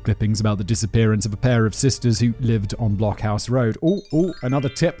newspaper clippings about the disappearance of a pair of sisters who lived on Blockhouse Road. Oh, another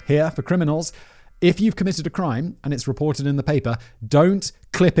tip here for criminals. If you've committed a crime and it's reported in the paper, don't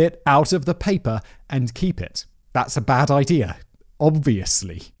clip it out of the paper and keep it. That's a bad idea,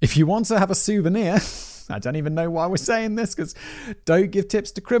 obviously. If you want to have a souvenir, I don't even know why we're saying this, because don't give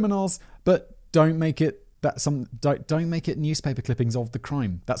tips to criminals, but don't make it don't make it newspaper clippings of the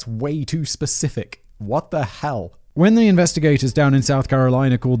crime. That's way too specific. What the hell? When the investigators down in South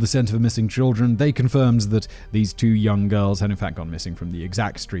Carolina called the Center for Missing Children, they confirmed that these 2 young girls had in fact gone missing from the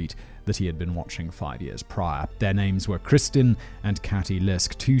exact street that he had been watching 5 years prior. Their names were Kristen and Katty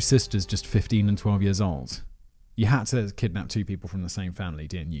Lisk, 2 sisters just 15 and 12 years old. You had to kidnap 2 people from the same family,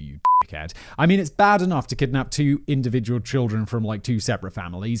 didn't you dickhead? I mean, it's bad enough to kidnap 2 individual children from 2 separate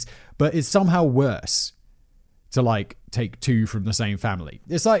families, but it's somehow worse to take 2 from the same family.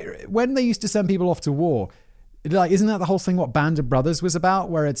 It's like when they used to send people off to war, isn't that the whole thing what Band of Brothers was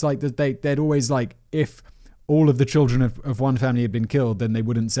about? Where it's they'd always if all of the children of one family had been killed, then they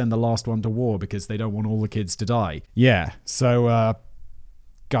wouldn't send the last one to war because they don't want all the kids to die. Yeah, so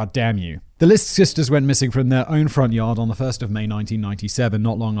God damn you. The Lisk sisters went missing from their own front yard on the 1st of May 1997,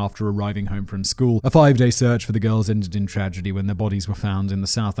 not long after arriving home from school. A 5-day search for the girls ended in tragedy when their bodies were found in the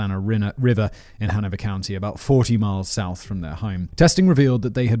South Anna River in Hanover County, about 40 miles south from their home. Testing revealed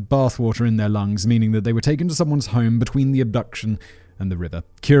that they had bathwater in their lungs, meaning that they were taken to someone's home between the abduction and the river.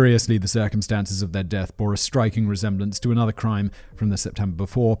 Curiously, the circumstances of their death bore a striking resemblance to another crime from the September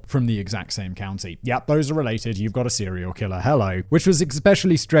before, from the exact same county. Yep, those are related. You've got a serial killer. Hello. Which was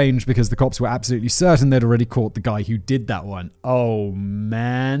especially strange because the cops were absolutely certain they'd already caught the guy who did that one. Oh,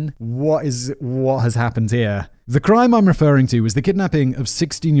 man. What has happened here? The crime I'm referring to was the kidnapping of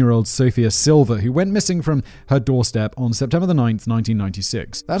 16-year-old Sophia Silver, who went missing from her doorstep on September the 9th,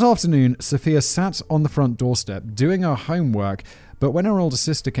 1996. That afternoon, Sophia sat on the front doorstep doing her homework, but when her older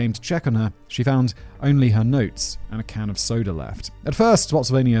sister came to check on her, she found only her notes and a can of soda left. At first,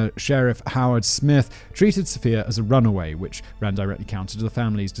 Spotsylvania Sheriff Howard Smith treated Sophia as a runaway, which ran directly counter to the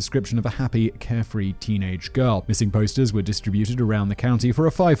family's description of a happy, carefree teenage girl. Missing posters were distributed around the county for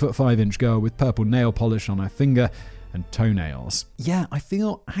a 5'5" girl with purple nail polish on her finger and toenails. Yeah,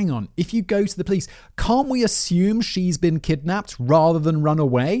 hang on, if you go to the police, can't we assume she's been kidnapped rather than run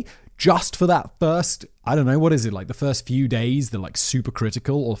away? Just for that first, I don't know, what is it, the first few days, they're super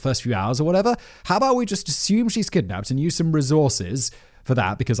critical, or the first few hours or whatever? How about we just assume she's kidnapped and use some resources for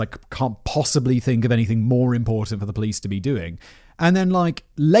that, because I can't possibly think of anything more important for the police to be doing. And then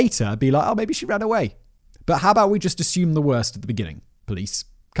later be oh, maybe she ran away. But how about we just assume the worst at the beginning, police?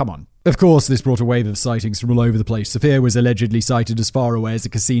 Come on. Of course, this brought a wave of sightings from all over the place. Sophia was allegedly sighted as far away as a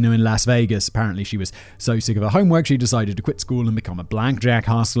casino in Las Vegas. Apparently, she was so sick of her homework, she decided to quit school and become a blackjack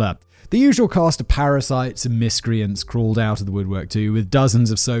hustler. The usual cast of parasites and miscreants crawled out of the woodwork too, with dozens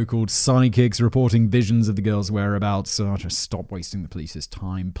of so-called psychics reporting visions of the girls' whereabouts. So just stop wasting the police's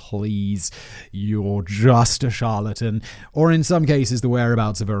time, please. You're just a charlatan. Or in some cases, the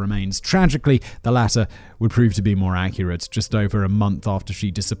whereabouts of her remains. Tragically, the latter would prove to be more accurate. Just over a month after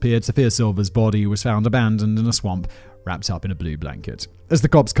she disappeared, Sophia Silver's body was found abandoned in a swamp wrapped up in a blue blanket. As the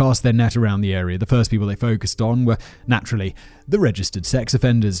cops cast their net around the area, the first people they focused on were, naturally, the registered sex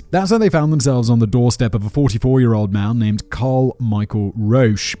offenders. That's how they found themselves on the doorstep of a 44-year-old man named Carl Michael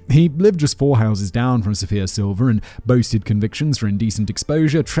Roche. He lived just 4 houses down from Sophia Silver and boasted convictions for indecent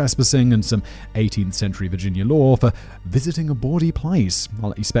exposure, trespassing, and some 18th century Virginia law for visiting a bawdy place. I'll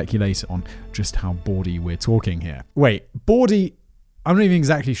let you speculate on just how bawdy we're talking here. Wait, bawdy... I'm not even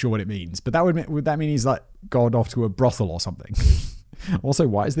exactly sure what it means, but would that mean he's like gone off to a brothel or something? Also,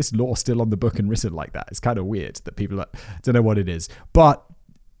 why is this law still on the book and written like that? It's kind of weird that people don't know what it is. But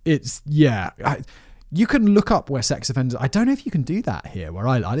it's, you can look up where sex offenders... I don't know if you can do that here, where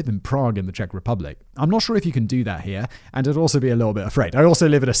I live in Prague in the Czech Republic. I'm not sure if you can do that here, and I'd also be a little bit afraid. I also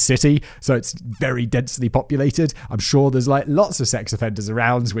live in a city, so it's very densely populated. I'm sure there's like lots of sex offenders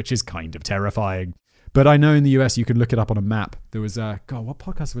around, which is kind of terrifying. But I know in the US, you can look it up on a map. There was what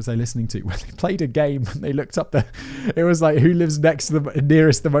podcast was I listening to? Where they played a game and they looked up it was like, who lives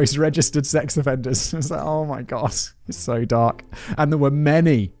nearest the most registered sex offenders? It's like, oh my God, it's so dark. And there were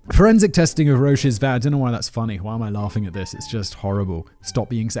many. Forensic testing of Roche's van. I don't know why that's funny. Why am I laughing at this? It's just horrible. Stop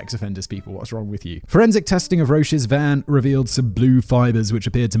being sex offenders, people. What's wrong with you? Forensic testing of Roche's van revealed some blue fibers which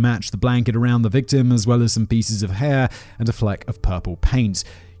appeared to match the blanket around the victim, as well as some pieces of hair and a fleck of purple paint.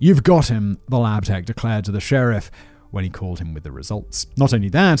 "You've got him," the lab tech declared to the sheriff when he called him with the results. Not only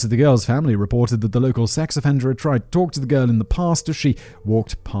that, the girl's family reported that the local sex offender had tried to talk to the girl in the past as she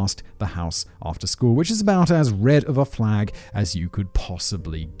walked past the house after school, which is about as red of a flag as you could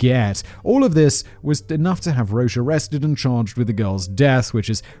possibly get. All of this was enough to have Roche arrested and charged with the girl's death, which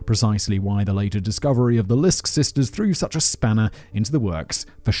is precisely why the later discovery of the Lisk sisters threw such a spanner into the works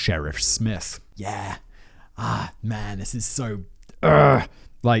for Sheriff Smith. Yeah. Man, this is so...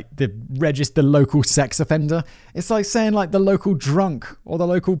 Like the local sex offender. It's like saying like the local drunk or the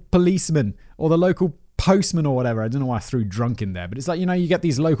local policeman or the local postman or whatever. I don't know why I threw drunk in there, but it's like, you get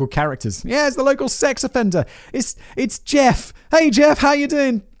these local characters. Yeah, it's the local sex offender. It's Jeff. Hey Jeff, how you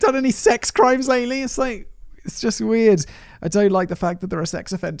doing? Done any sex crimes lately? It's like, it's just weird. I don't like the fact that there are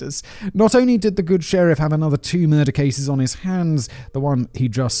sex offenders. Not only did the good sheriff have another 2 murder cases on his hands, the one he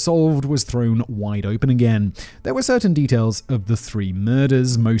just solved was thrown wide open again. There were certain details of the 3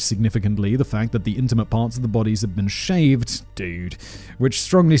 murders, most significantly the fact that the intimate parts of the bodies had been shaved, which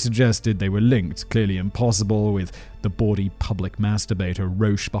strongly suggested they were linked, clearly impossible with the bawdy public masturbator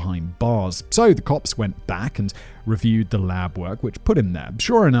Roche behind bars. So the cops went back and reviewed the lab work, which put him there.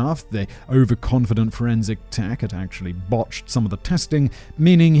 Sure enough, the overconfident forensic tech had actually botched some of the testing,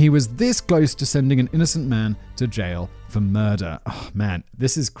 meaning he was this close to sending an innocent man to jail for murder. Oh man,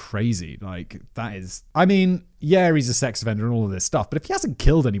 this is crazy. Like, that is... I mean, yeah, he's a sex offender and all of this stuff, but if he hasn't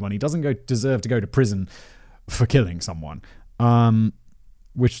killed anyone, he doesn't deserve to go to prison for killing someone.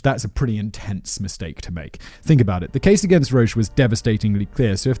 Which that's a pretty intense mistake to make. Think about it. The case against Roche was devastatingly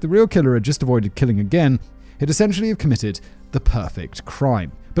clear, so if the real killer had just avoided killing again, he'd essentially have committed the perfect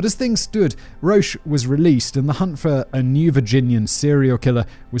crime. But as things stood, Roche was released and the hunt for a new Virginian serial killer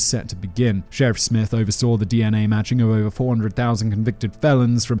was set to begin. Sheriff Smith oversaw the DNA matching of over 400,000 convicted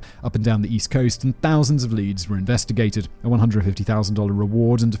felons from up and down the East Coast, and thousands of leads were investigated. A $150,000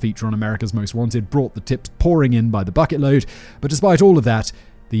 reward and to feature on America's Most Wanted brought the tips pouring in by the bucket load, but despite all of that,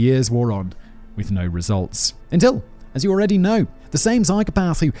 the years wore on with no results. Until, as you already know, the same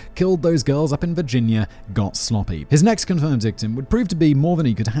psychopath who killed those girls up in Virginia got sloppy. His next confirmed victim would prove to be more than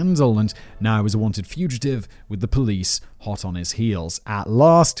he could handle, and now was a wanted fugitive with the police hot on his heels. At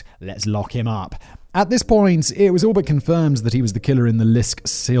last, let's lock him up. At this point, it was all but confirmed that he was the killer in the Lisk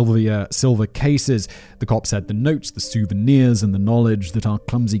Silver cases. The cops had the notes, the souvenirs, and the knowledge that our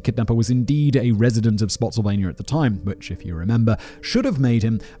clumsy kidnapper was indeed a resident of Spotsylvania at the time, which, if you remember, should have made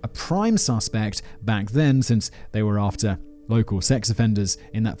him a prime suspect back then, since they were after local sex offenders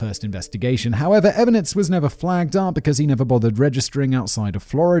in that first investigation. However, evidence was never flagged up because he never bothered registering outside of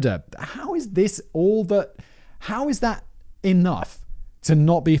Florida. How is that enough to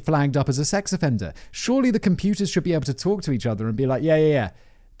not be flagged up as a sex offender? Surely the computers should be able to talk to each other and be like, yeah.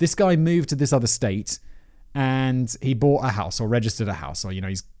 This guy moved to this other state and he bought a house or registered a house, or,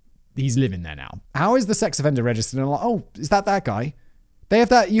 he's living there now. How is the sex offender registered? And like, oh, is that guy? They have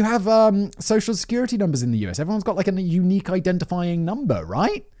that. You have social security numbers in the US. Everyone's got like a unique identifying number,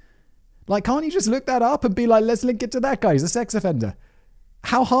 right? Like, can't you just look that up and be like, let's link it to that guy? He's a sex offender.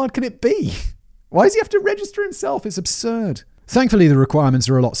 How hard can it be? Why does he have to register himself? It's absurd. Thankfully, the requirements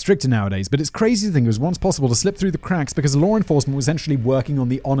are a lot stricter nowadays, but it's crazy to think it was once possible to slip through the cracks because law enforcement was essentially working on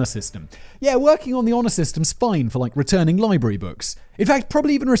the honor system. Yeah, working on the honor system's fine for returning library books. In fact,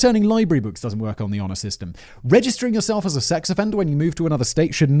 probably even returning library books doesn't work on the honor system. Registering yourself as a sex offender when you move to another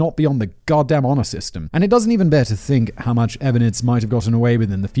state should not be on the goddamn honor system. And it doesn't even bear to think how much evidence might have gotten away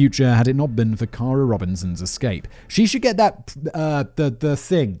with in the future had it not been for Cara Robinson's escape. She should get that, the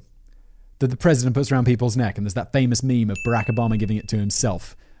thing that the president puts around people's neck, and there's that famous meme of Barack Obama giving it to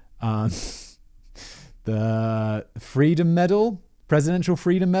himself. The Freedom Medal? Presidential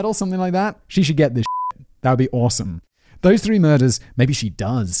Freedom Medal? Something like that? She should get this shit. That would be awesome. Those 3 murders, maybe she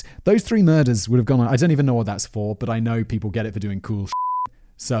does. Those 3 murders would have gone on. I don't even know what that's for, but I know people get it for doing cool shit.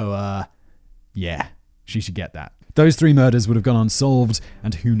 So, yeah, she should get that. Those 3 murders would have gone unsolved,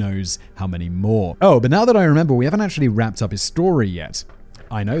 and who knows how many more. Oh, but now that I remember, we haven't actually wrapped up his story yet.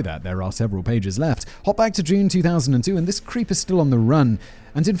 I know that. There are several pages left. Hop back to June 2002, and this creep is still on the run.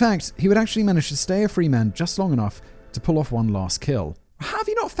 And in fact, he would actually manage to stay a free man just long enough to pull off one last kill. How have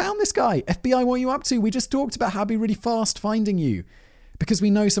you not found this guy? FBI, what are you up to? We just talked about how it'd be really fast finding you. Because we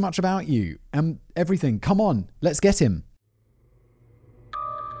know so much about you and everything. Come on, let's get him.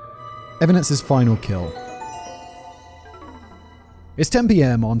 Evidence's final kill. It's 10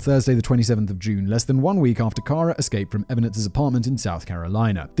 p.m. on Thursday the 27th of June, less than 1 week after Cara escaped from Evidence's apartment in South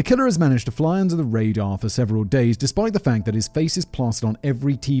Carolina. The killer has managed to fly under the radar for several days, despite the fact that his face is plastered on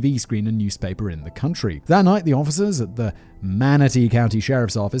every TV screen and newspaper in the country. That night, the officers at the Manatee County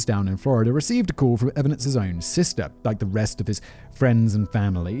Sheriff's Office down in Florida received a call from Evidence's own sister. Like the rest of his friends and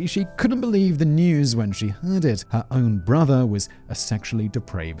family, she couldn't believe the news when she heard it. Her own brother was a sexually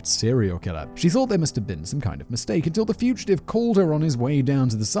depraved serial killer. She thought there must have been some kind of mistake until the fugitive called her on his way down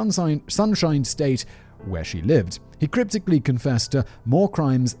to the Sunshine State where she lived. He cryptically confessed to more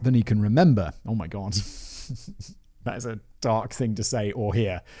crimes than he can remember. Oh my God. That is a dark thing to say or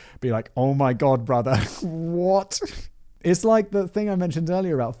hear. Be like, oh my God, brother. What? It's like the thing I mentioned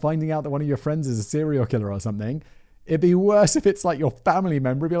earlier about finding out that one of your friends is a serial killer or something. It'd be worse if it's like your family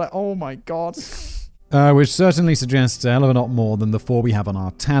member. It'd be like, oh my God. Which certainly suggests a hell of a lot more than the 4 we have on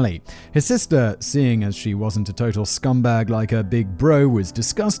our tally. His sister, seeing as she wasn't a total scumbag like her big bro, was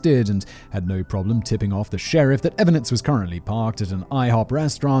disgusted and had no problem tipping off the sheriff that Evidence was currently parked at an IHOP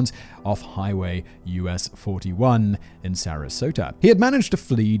restaurant off Highway US 41 in Sarasota. He had managed to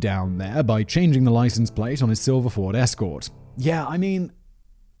flee down there by changing the license plate on his silver Ford Escort. Yeah, I mean,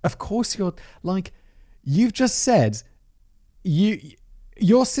 of course you're like, you've just said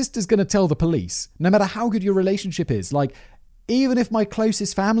your sister's going to tell the police, no matter how good your relationship is. Like, even if this was my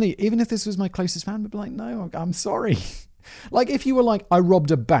closest family, I'd be like, no, I'm sorry. Like, if you were like, I robbed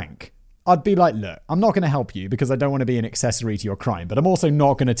a bank, I'd be like, look, I'm not going to help you because I don't want to be an accessory to your crime, but I'm also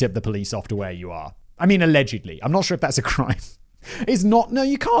not going to tip the police off to where you are. I mean, allegedly. I'm not sure if that's a crime. It's not. No,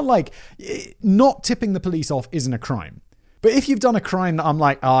 you can't, not tipping the police off isn't a crime. But if you've done a crime that I'm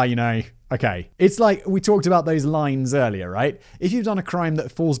like, okay. It's like we talked about those lines earlier, right? If you've done a crime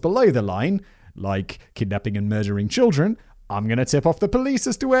that falls below the line, like kidnapping and murdering children, I'm going to tip off the police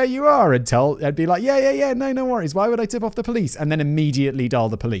as to where you are and I'd be like, yeah, no worries. Why would I tip off the police? And then immediately dial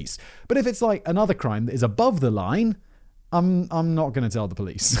the police. But if it's like another crime that is above the line, I'm not going to tell the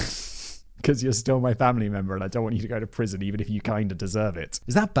police because you're still my family member and I don't want you to go to prison even if you kind of deserve it.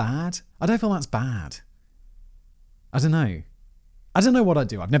 Is that bad? I don't feel that's bad. I don't know what I'd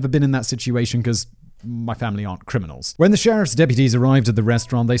do. I've never been in that situation because my family aren't criminals. When the sheriff's deputies arrived at the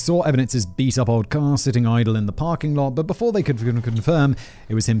restaurant, they saw Evidence's beat-up old car sitting idle in the parking lot, but before they could confirm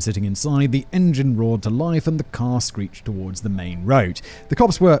it was him sitting inside, the engine roared to life and the car screeched towards the main road. The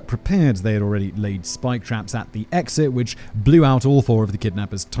cops were prepared. They had already laid spike traps at the exit, which blew out all 4 of the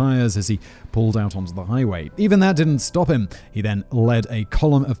kidnapper's tires as he pulled out onto the highway. Even that didn't stop him. He then led a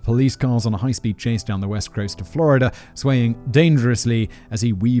column of police cars on a high-speed chase down the west coast of Florida, swaying dangerously as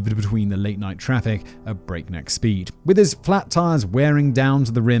he weaved between the late-night traffic at breakneck speed. With his flat tires wearing down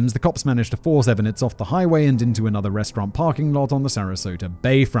to the rims, the cops managed to force Evidence off the highway and into another restaurant parking lot on the Sarasota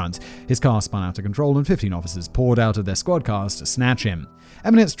Bayfront. His car spun out of control and 15 officers poured out of their squad cars to snatch him.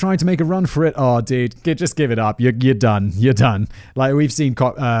 Evidence tried to make a run for it. Oh, dude, just give it up. You're done. You're done. Like, we've seen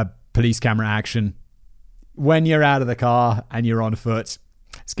police camera action. When you're out of the car and you're on foot,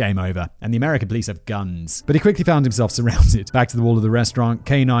 it's game over. And the American police have guns. But he quickly found himself surrounded. Back to the wall of the restaurant,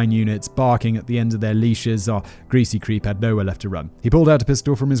 K9 units barking at the end of their leashes. Our greasy creep had nowhere left to run. He pulled out a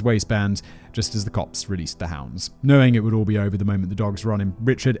pistol from his waistband just as the cops released the hounds. Knowing it would all be over the moment the dogs were on him,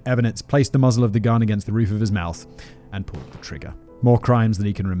 Richard Evidence placed the muzzle of the gun against the roof of his mouth and pulled the trigger. More crimes than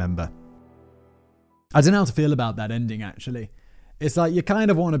he can remember. I don't know how to feel about that ending, actually. It's like you kind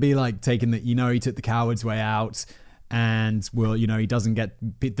of want to be like taking that, he took the coward's way out and he doesn't get,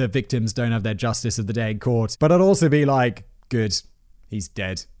 the victims don't have their justice of the day in court. But I'd also be like, good, he's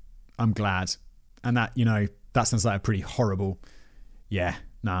dead. I'm glad. And that, that sounds like a pretty horrible, yeah,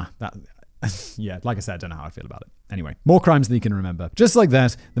 like I said, I don't know how I feel about it. Anyway, more crimes than you can remember. Just like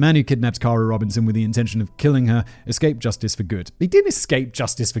that, the man who kidnapped Cara Robinson with the intention of killing her escaped justice for good. He didn't escape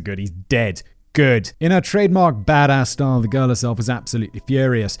justice for good. He's dead. Good. In her trademark badass style, the girl herself was absolutely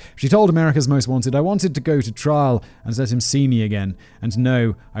furious. She told America's Most Wanted, "I wanted to go to trial and let him see me again and to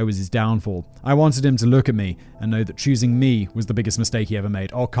know I was his downfall. I wanted him to look at me and know that choosing me was the biggest mistake he ever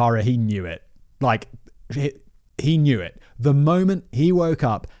made." Oh, Cara, he knew it. He knew it. The moment he woke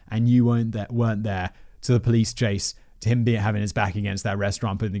up and you weren't there to the police chase, to him having his back against that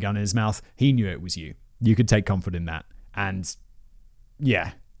restaurant, putting the gun in his mouth, he knew it was you. You could take comfort in that. And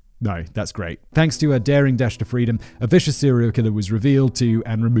yeah. No, that's great. Thanks to her daring dash to freedom, a vicious serial killer was revealed to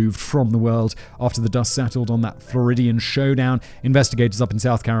and removed from the world. After the dust settled on that Floridian showdown, investigators up in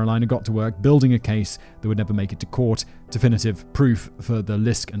South Carolina got to work building a case that would never make it to court. Definitive proof for the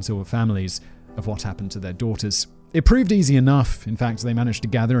Lisk and Silver families of what happened to their daughters. It proved easy enough. In fact, they managed to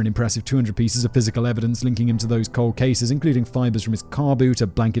gather an impressive 200 pieces of physical evidence linking him to those cold cases, including fibers from his car boot, a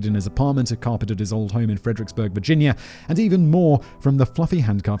blanket in his apartment, a carpet at his old home in Fredericksburg, Virginia, and even more from the fluffy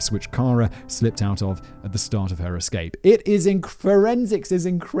handcuffs which Cara slipped out of at the start of her escape. Forensics is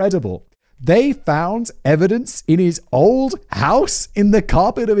incredible. They found evidence in his old house, in the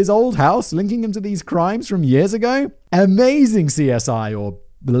carpet of his old house, linking him to these crimes from years ago. Amazing, CSI or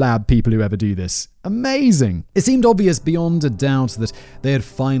the lab people who ever do this. Amazing. It seemed obvious beyond a doubt that they had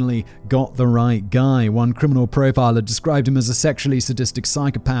finally got the right guy. One criminal profiler described him as a sexually sadistic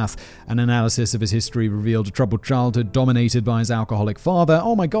psychopath. An analysis of his history revealed a troubled childhood dominated by his alcoholic father.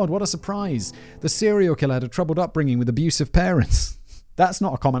 Oh my God, what a surprise. The serial killer had a troubled upbringing with abusive parents. That's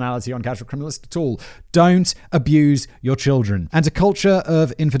not a commonality on Casual Criminalist at all. Don't abuse your children. And a culture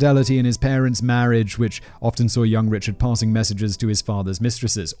of infidelity in his parents' marriage, which often saw young Richard passing messages to his father's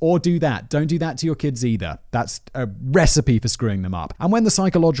mistresses. Or do that. Don't do that to your kids either. That's a recipe for screwing them up. And when the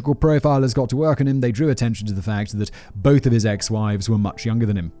psychological profilers got to work on him, they drew attention to the fact that both of his ex-wives were much younger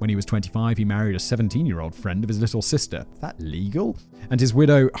than him. When he was 25, he married a 17-year-old friend of his little sister. Is that legal? And his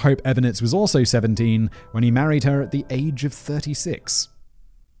widow, Hope Evanitz, was also 17 when he married her at the age of 36.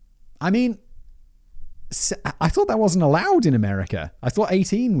 I mean, I thought that wasn't allowed in America. I thought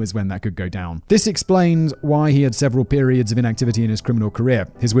 18 was when that could go down. This explained why he had several periods of inactivity in his criminal career.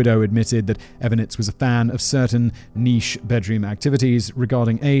 His widow admitted that Evanitz was a fan of certain niche bedroom activities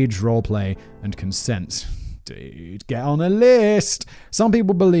regarding age, roleplay, and consent. Dude, get on a list. Some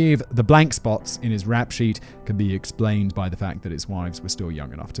people believe the blank spots in his rap sheet can be explained by the fact that his wives were still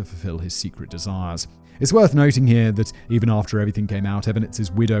young enough to fulfill his secret desires. It's worth noting here that even after everything came out,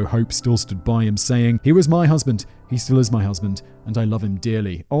 Evanitz's widow, Hope, still stood by him saying, "He was my husband, he still is my husband, and I love him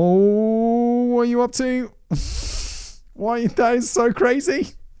dearly." Oh, what are you up to? Why? That is so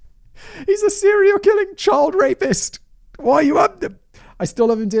crazy. He's a serial killing child rapist. Why are you up to? I still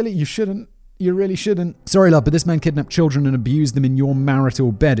love him dearly. You shouldn't. You really shouldn't. Sorry, love, but this man kidnapped children and abused them in your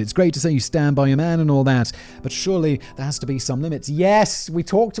marital bed. It's great to say you stand by your man and all that, but surely there has to be some limits. Yes, we've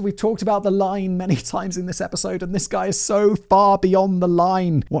talked about the line many times in this episode, and this guy is so far beyond the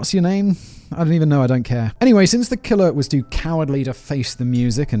line. What's your name? I don't even know. I don't care. Anyway, since the killer was too cowardly to face the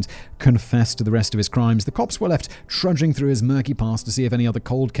music and confess to the rest of his crimes, the cops were left trudging through his murky past to see if any other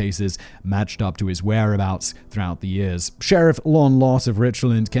cold cases matched up to his whereabouts throughout the years. Sheriff Lon Lott of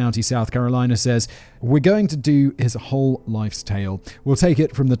Richland County, South Carolina says, "We're going to do his whole life's tale. We'll take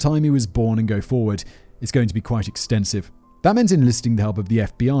it from the time he was born and go forward. It's going to be quite extensive." That meant enlisting the help of the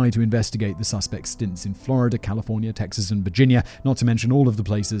FBI to investigate the suspect's stints in Florida, California, Texas, and Virginia, not to mention all of the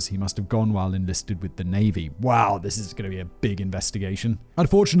places he must have gone while enlisted with the Navy. Wow, this is going to be a big investigation.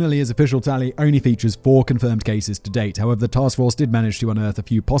 Unfortunately, his official tally only features 4 confirmed cases to date. However, the task force did manage to unearth a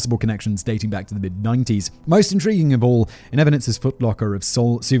few possible connections dating back to the mid-90s. Most intriguing of all, in Evanitz's footlocker of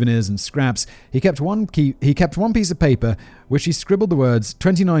souvenirs and scraps, he kept one piece of paper which he scribbled the words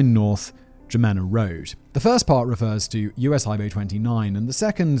 29 North, Germanna Road. The first part refers to US Highway 29 and the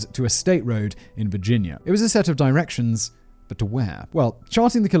second to a state road in Virginia. It was a set of directions, but to where? Well,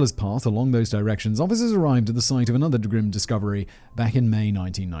 charting the killer's path along those directions, officers arrived at the site of another grim discovery back in May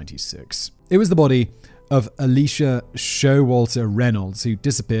 1996. It was the body of Alicia Showalter Reynolds, who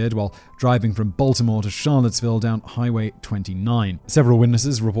disappeared while driving from Baltimore to Charlottesville down Highway 29. Several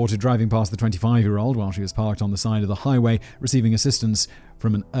witnesses reported driving past the 25-year-old while she was parked on the side of the highway, receiving assistance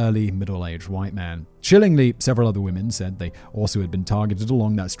from an early middle-aged white man. Chillingly, several other women said they also had been targeted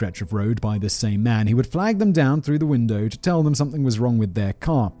along that stretch of road by this same man. He would flag them down through the window to tell them something was wrong with their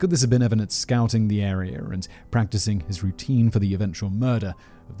car. Could this have been evidence scouting the area and practicing his routine for the eventual murder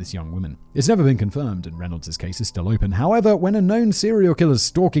of this young woman? It's never been confirmed, and Reynolds' case is still open. However, when a known serial killer's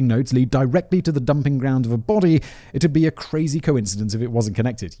stalking notes lead directly to the dumping ground of a body, it would be a crazy coincidence if it wasn't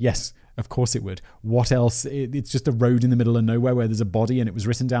connected. Yes, of course it would. What else? It's just a road in the middle of nowhere where there's a body and it was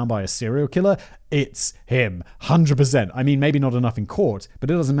written down by a serial killer. It's him. 100%. I mean, maybe not enough in court, but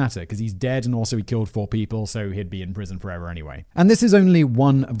it doesn't matter because he's dead and also he killed 4 people, so he'd be in prison forever anyway. And this is only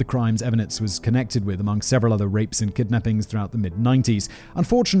one of the crimes evidence was connected with among several other rapes and kidnappings throughout the mid-90s.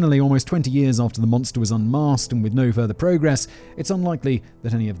 Unfortunately, almost 20 years after the monster was unmasked and with no further progress, it's unlikely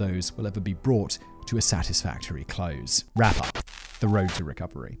that any of those will ever be brought to a satisfactory close. Wrap up. The road to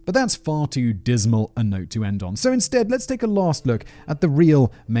recovery. But that's far too dismal a note to end on. So instead, let's take a last look at the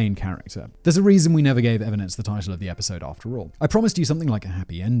real main character. There's a reason we never gave Evidence the title of the episode after all. I promised you something like a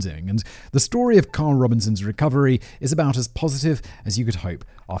happy ending, and the story of Carl Robinson's recovery is about as positive as you could hope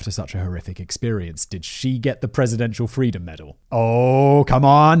after such a horrific experience. Did she get the Presidential Freedom Medal? Oh, come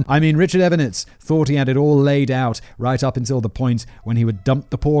on. I mean, Richard Evans thought he had it all laid out right up until the point when he would dump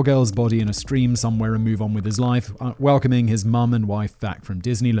the poor girl's body in a stream somewhere and move on with his life, welcoming his mum and wife back from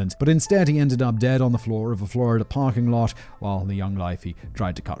Disneyland. But instead, he ended up dead on the floor of a Florida parking lot while the young life he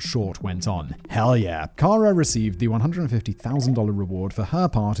tried to cut short went on. Hell yeah. Cara received the $150,000 reward for her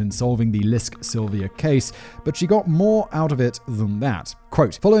part in solving the Lisk-Sylvia case, but she got more out of it than that.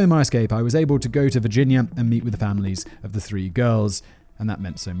 Quote, following my escape, I was able to go to Virginia and meet with the families of the 3 girls, and that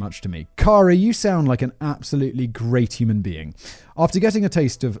meant so much to me. Cara, you sound like an absolutely great human being. After getting a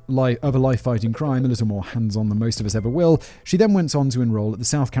taste of a life-fighting crime, a little more hands-on than most of us ever will, she then went on to enroll at the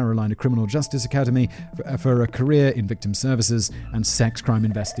South Carolina Criminal Justice Academy for a career in victim services and sex crime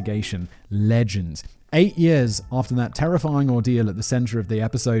investigation. Legend. 8 years after that terrifying ordeal at the center of the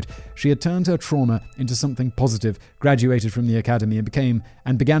episode, she had turned her trauma into something positive, graduated from the academy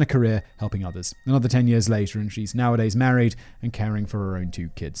and began a career helping others. Another 10 years later, and she's nowadays married and caring for her own 2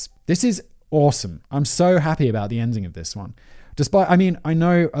 kids. This is awesome. I'm so happy about the ending of this one. I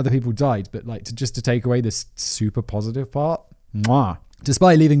know other people died, but to take away this super positive part, mwah.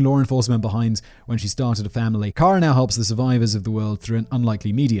 Despite leaving law enforcement behind when she started a family, Cara now helps the survivors of the world through an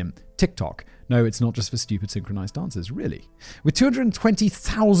unlikely medium, TikTok. No, it's not just for stupid synchronized dances, really. With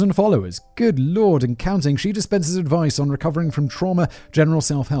 220,000 followers, good lord and counting, she dispenses advice on recovering from trauma, general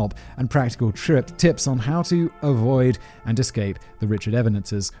self-help, and practical tips on how to avoid and escape the Richard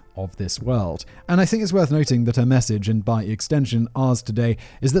Evanses of this world. And I think it's worth noting that her message, and by extension ours today,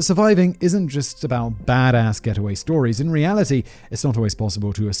 is that surviving isn't just about badass getaway stories. In reality, it's not always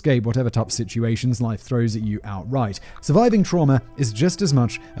possible to escape whatever tough situations life throws at you outright. Surviving trauma is just as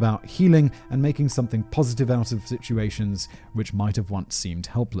much about healing and making something positive out of situations which might have once seemed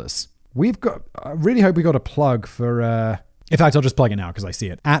helpless. I really hope we got a plug for, in fact, I'll just plug it now because I see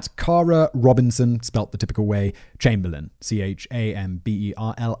it. At Cara Robinson, spelt the typical way, Chamberlain, Chamberlain.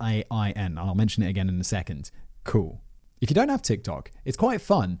 I'll mention it again in a second. Cool. If you don't have TikTok, it's quite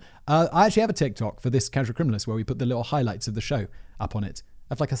fun. I actually have a TikTok for this Casual Criminalist where we put the little highlights of the show up on it.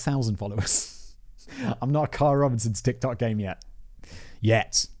 I have 1,000 followers. I'm not Cara Robinson's TikTok game yet.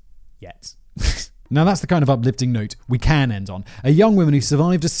 Yet. Now that's the kind of uplifting note we can end on. A young woman who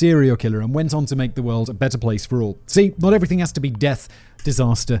survived a serial killer and went on to make the world a better place for all. See, not everything has to be death,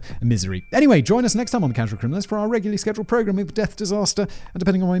 disaster, and misery. Anyway, join us next time on The Casual Criminalist for our regularly scheduled programming of death, disaster, and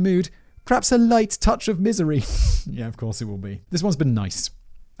depending on my mood, perhaps a light touch of misery. Yeah, of course it will be. This one's been nice.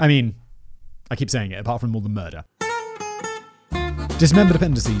 I mean, I keep saying it, apart from all the murder. Dismembered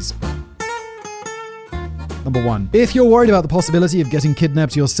appendices. Number 1. If you're worried about the possibility of getting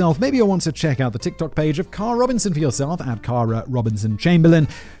kidnapped yourself, maybe you'll want to check out the TikTok page of Cara Robinson for yourself at Cara Robinson Chamberlain.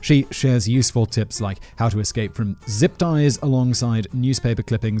 She shares useful tips like how to escape from zip ties alongside newspaper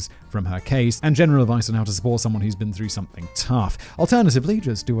clippings from her case and general advice on how to support someone who's been through something tough. Alternatively,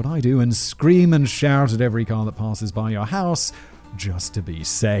 just do what I do and scream and shout at every car that passes by your house, just to be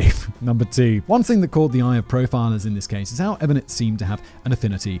safe. Number 2. One thing that caught the eye of profilers in this case is how Evanet seemed to have an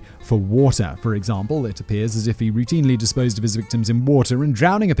affinity for water. For example, it appears as if he routinely disposed of his victims in water, and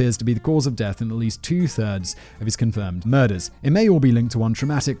drowning appears to be the cause of death in at least 2/3 of his confirmed murders. It may all be linked to one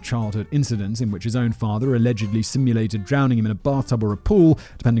traumatic childhood incident in which his own father allegedly simulated drowning him in a bathtub or a pool,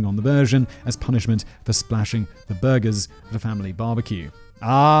 depending on the version, as punishment for splashing the burgers at a family barbecue.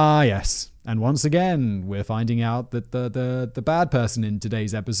 Ah, yes. And once again, we're finding out that the bad person in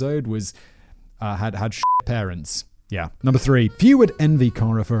today's episode was had shit parents. Yeah. Number 3. Few would envy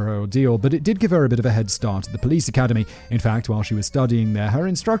Kara for her ordeal, but it did give her a bit of a head start at the police academy. In fact, while she was studying there, her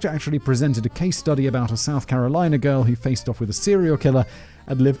instructor actually presented a case study about a South Carolina girl who faced off with a serial killer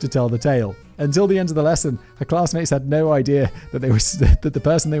and lived to tell the tale. Until the end of the lesson, her classmates had no idea that that the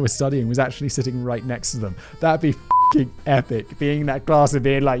person they were studying was actually sitting right next to them. That'd be fucking epic, being in that class and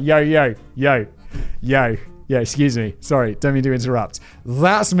being like, yo. Yeah, excuse me. Sorry, don't mean to interrupt.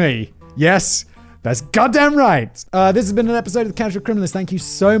 That's me. Yes, that's goddamn right. This has been an episode of The Casual Criminalist. Thank you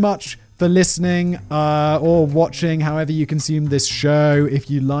so much for listening or watching, however you consume this show. If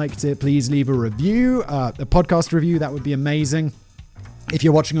you liked it, please leave a review, a podcast review. That would be amazing. If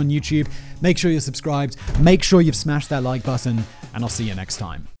you're watching on YouTube, make sure you're subscribed. Make sure you've smashed that like button, and I'll see you next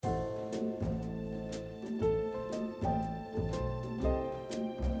time.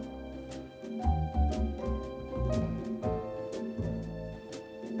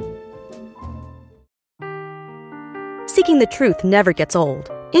 Seeking the truth never gets old.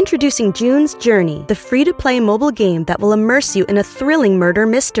 Introducing June's Journey, the free-to-play mobile game that will immerse you in a thrilling murder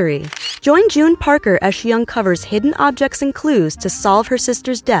mystery. Join June Parker as she uncovers hidden objects and clues to solve her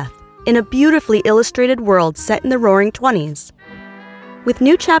sister's death in a beautifully illustrated world set in the Roaring '20s. With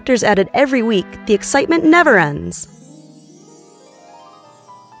new chapters added every week, the excitement never ends.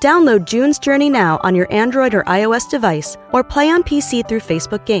 Download June's Journey now on your Android or iOS device, or play on PC through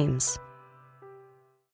Facebook Games.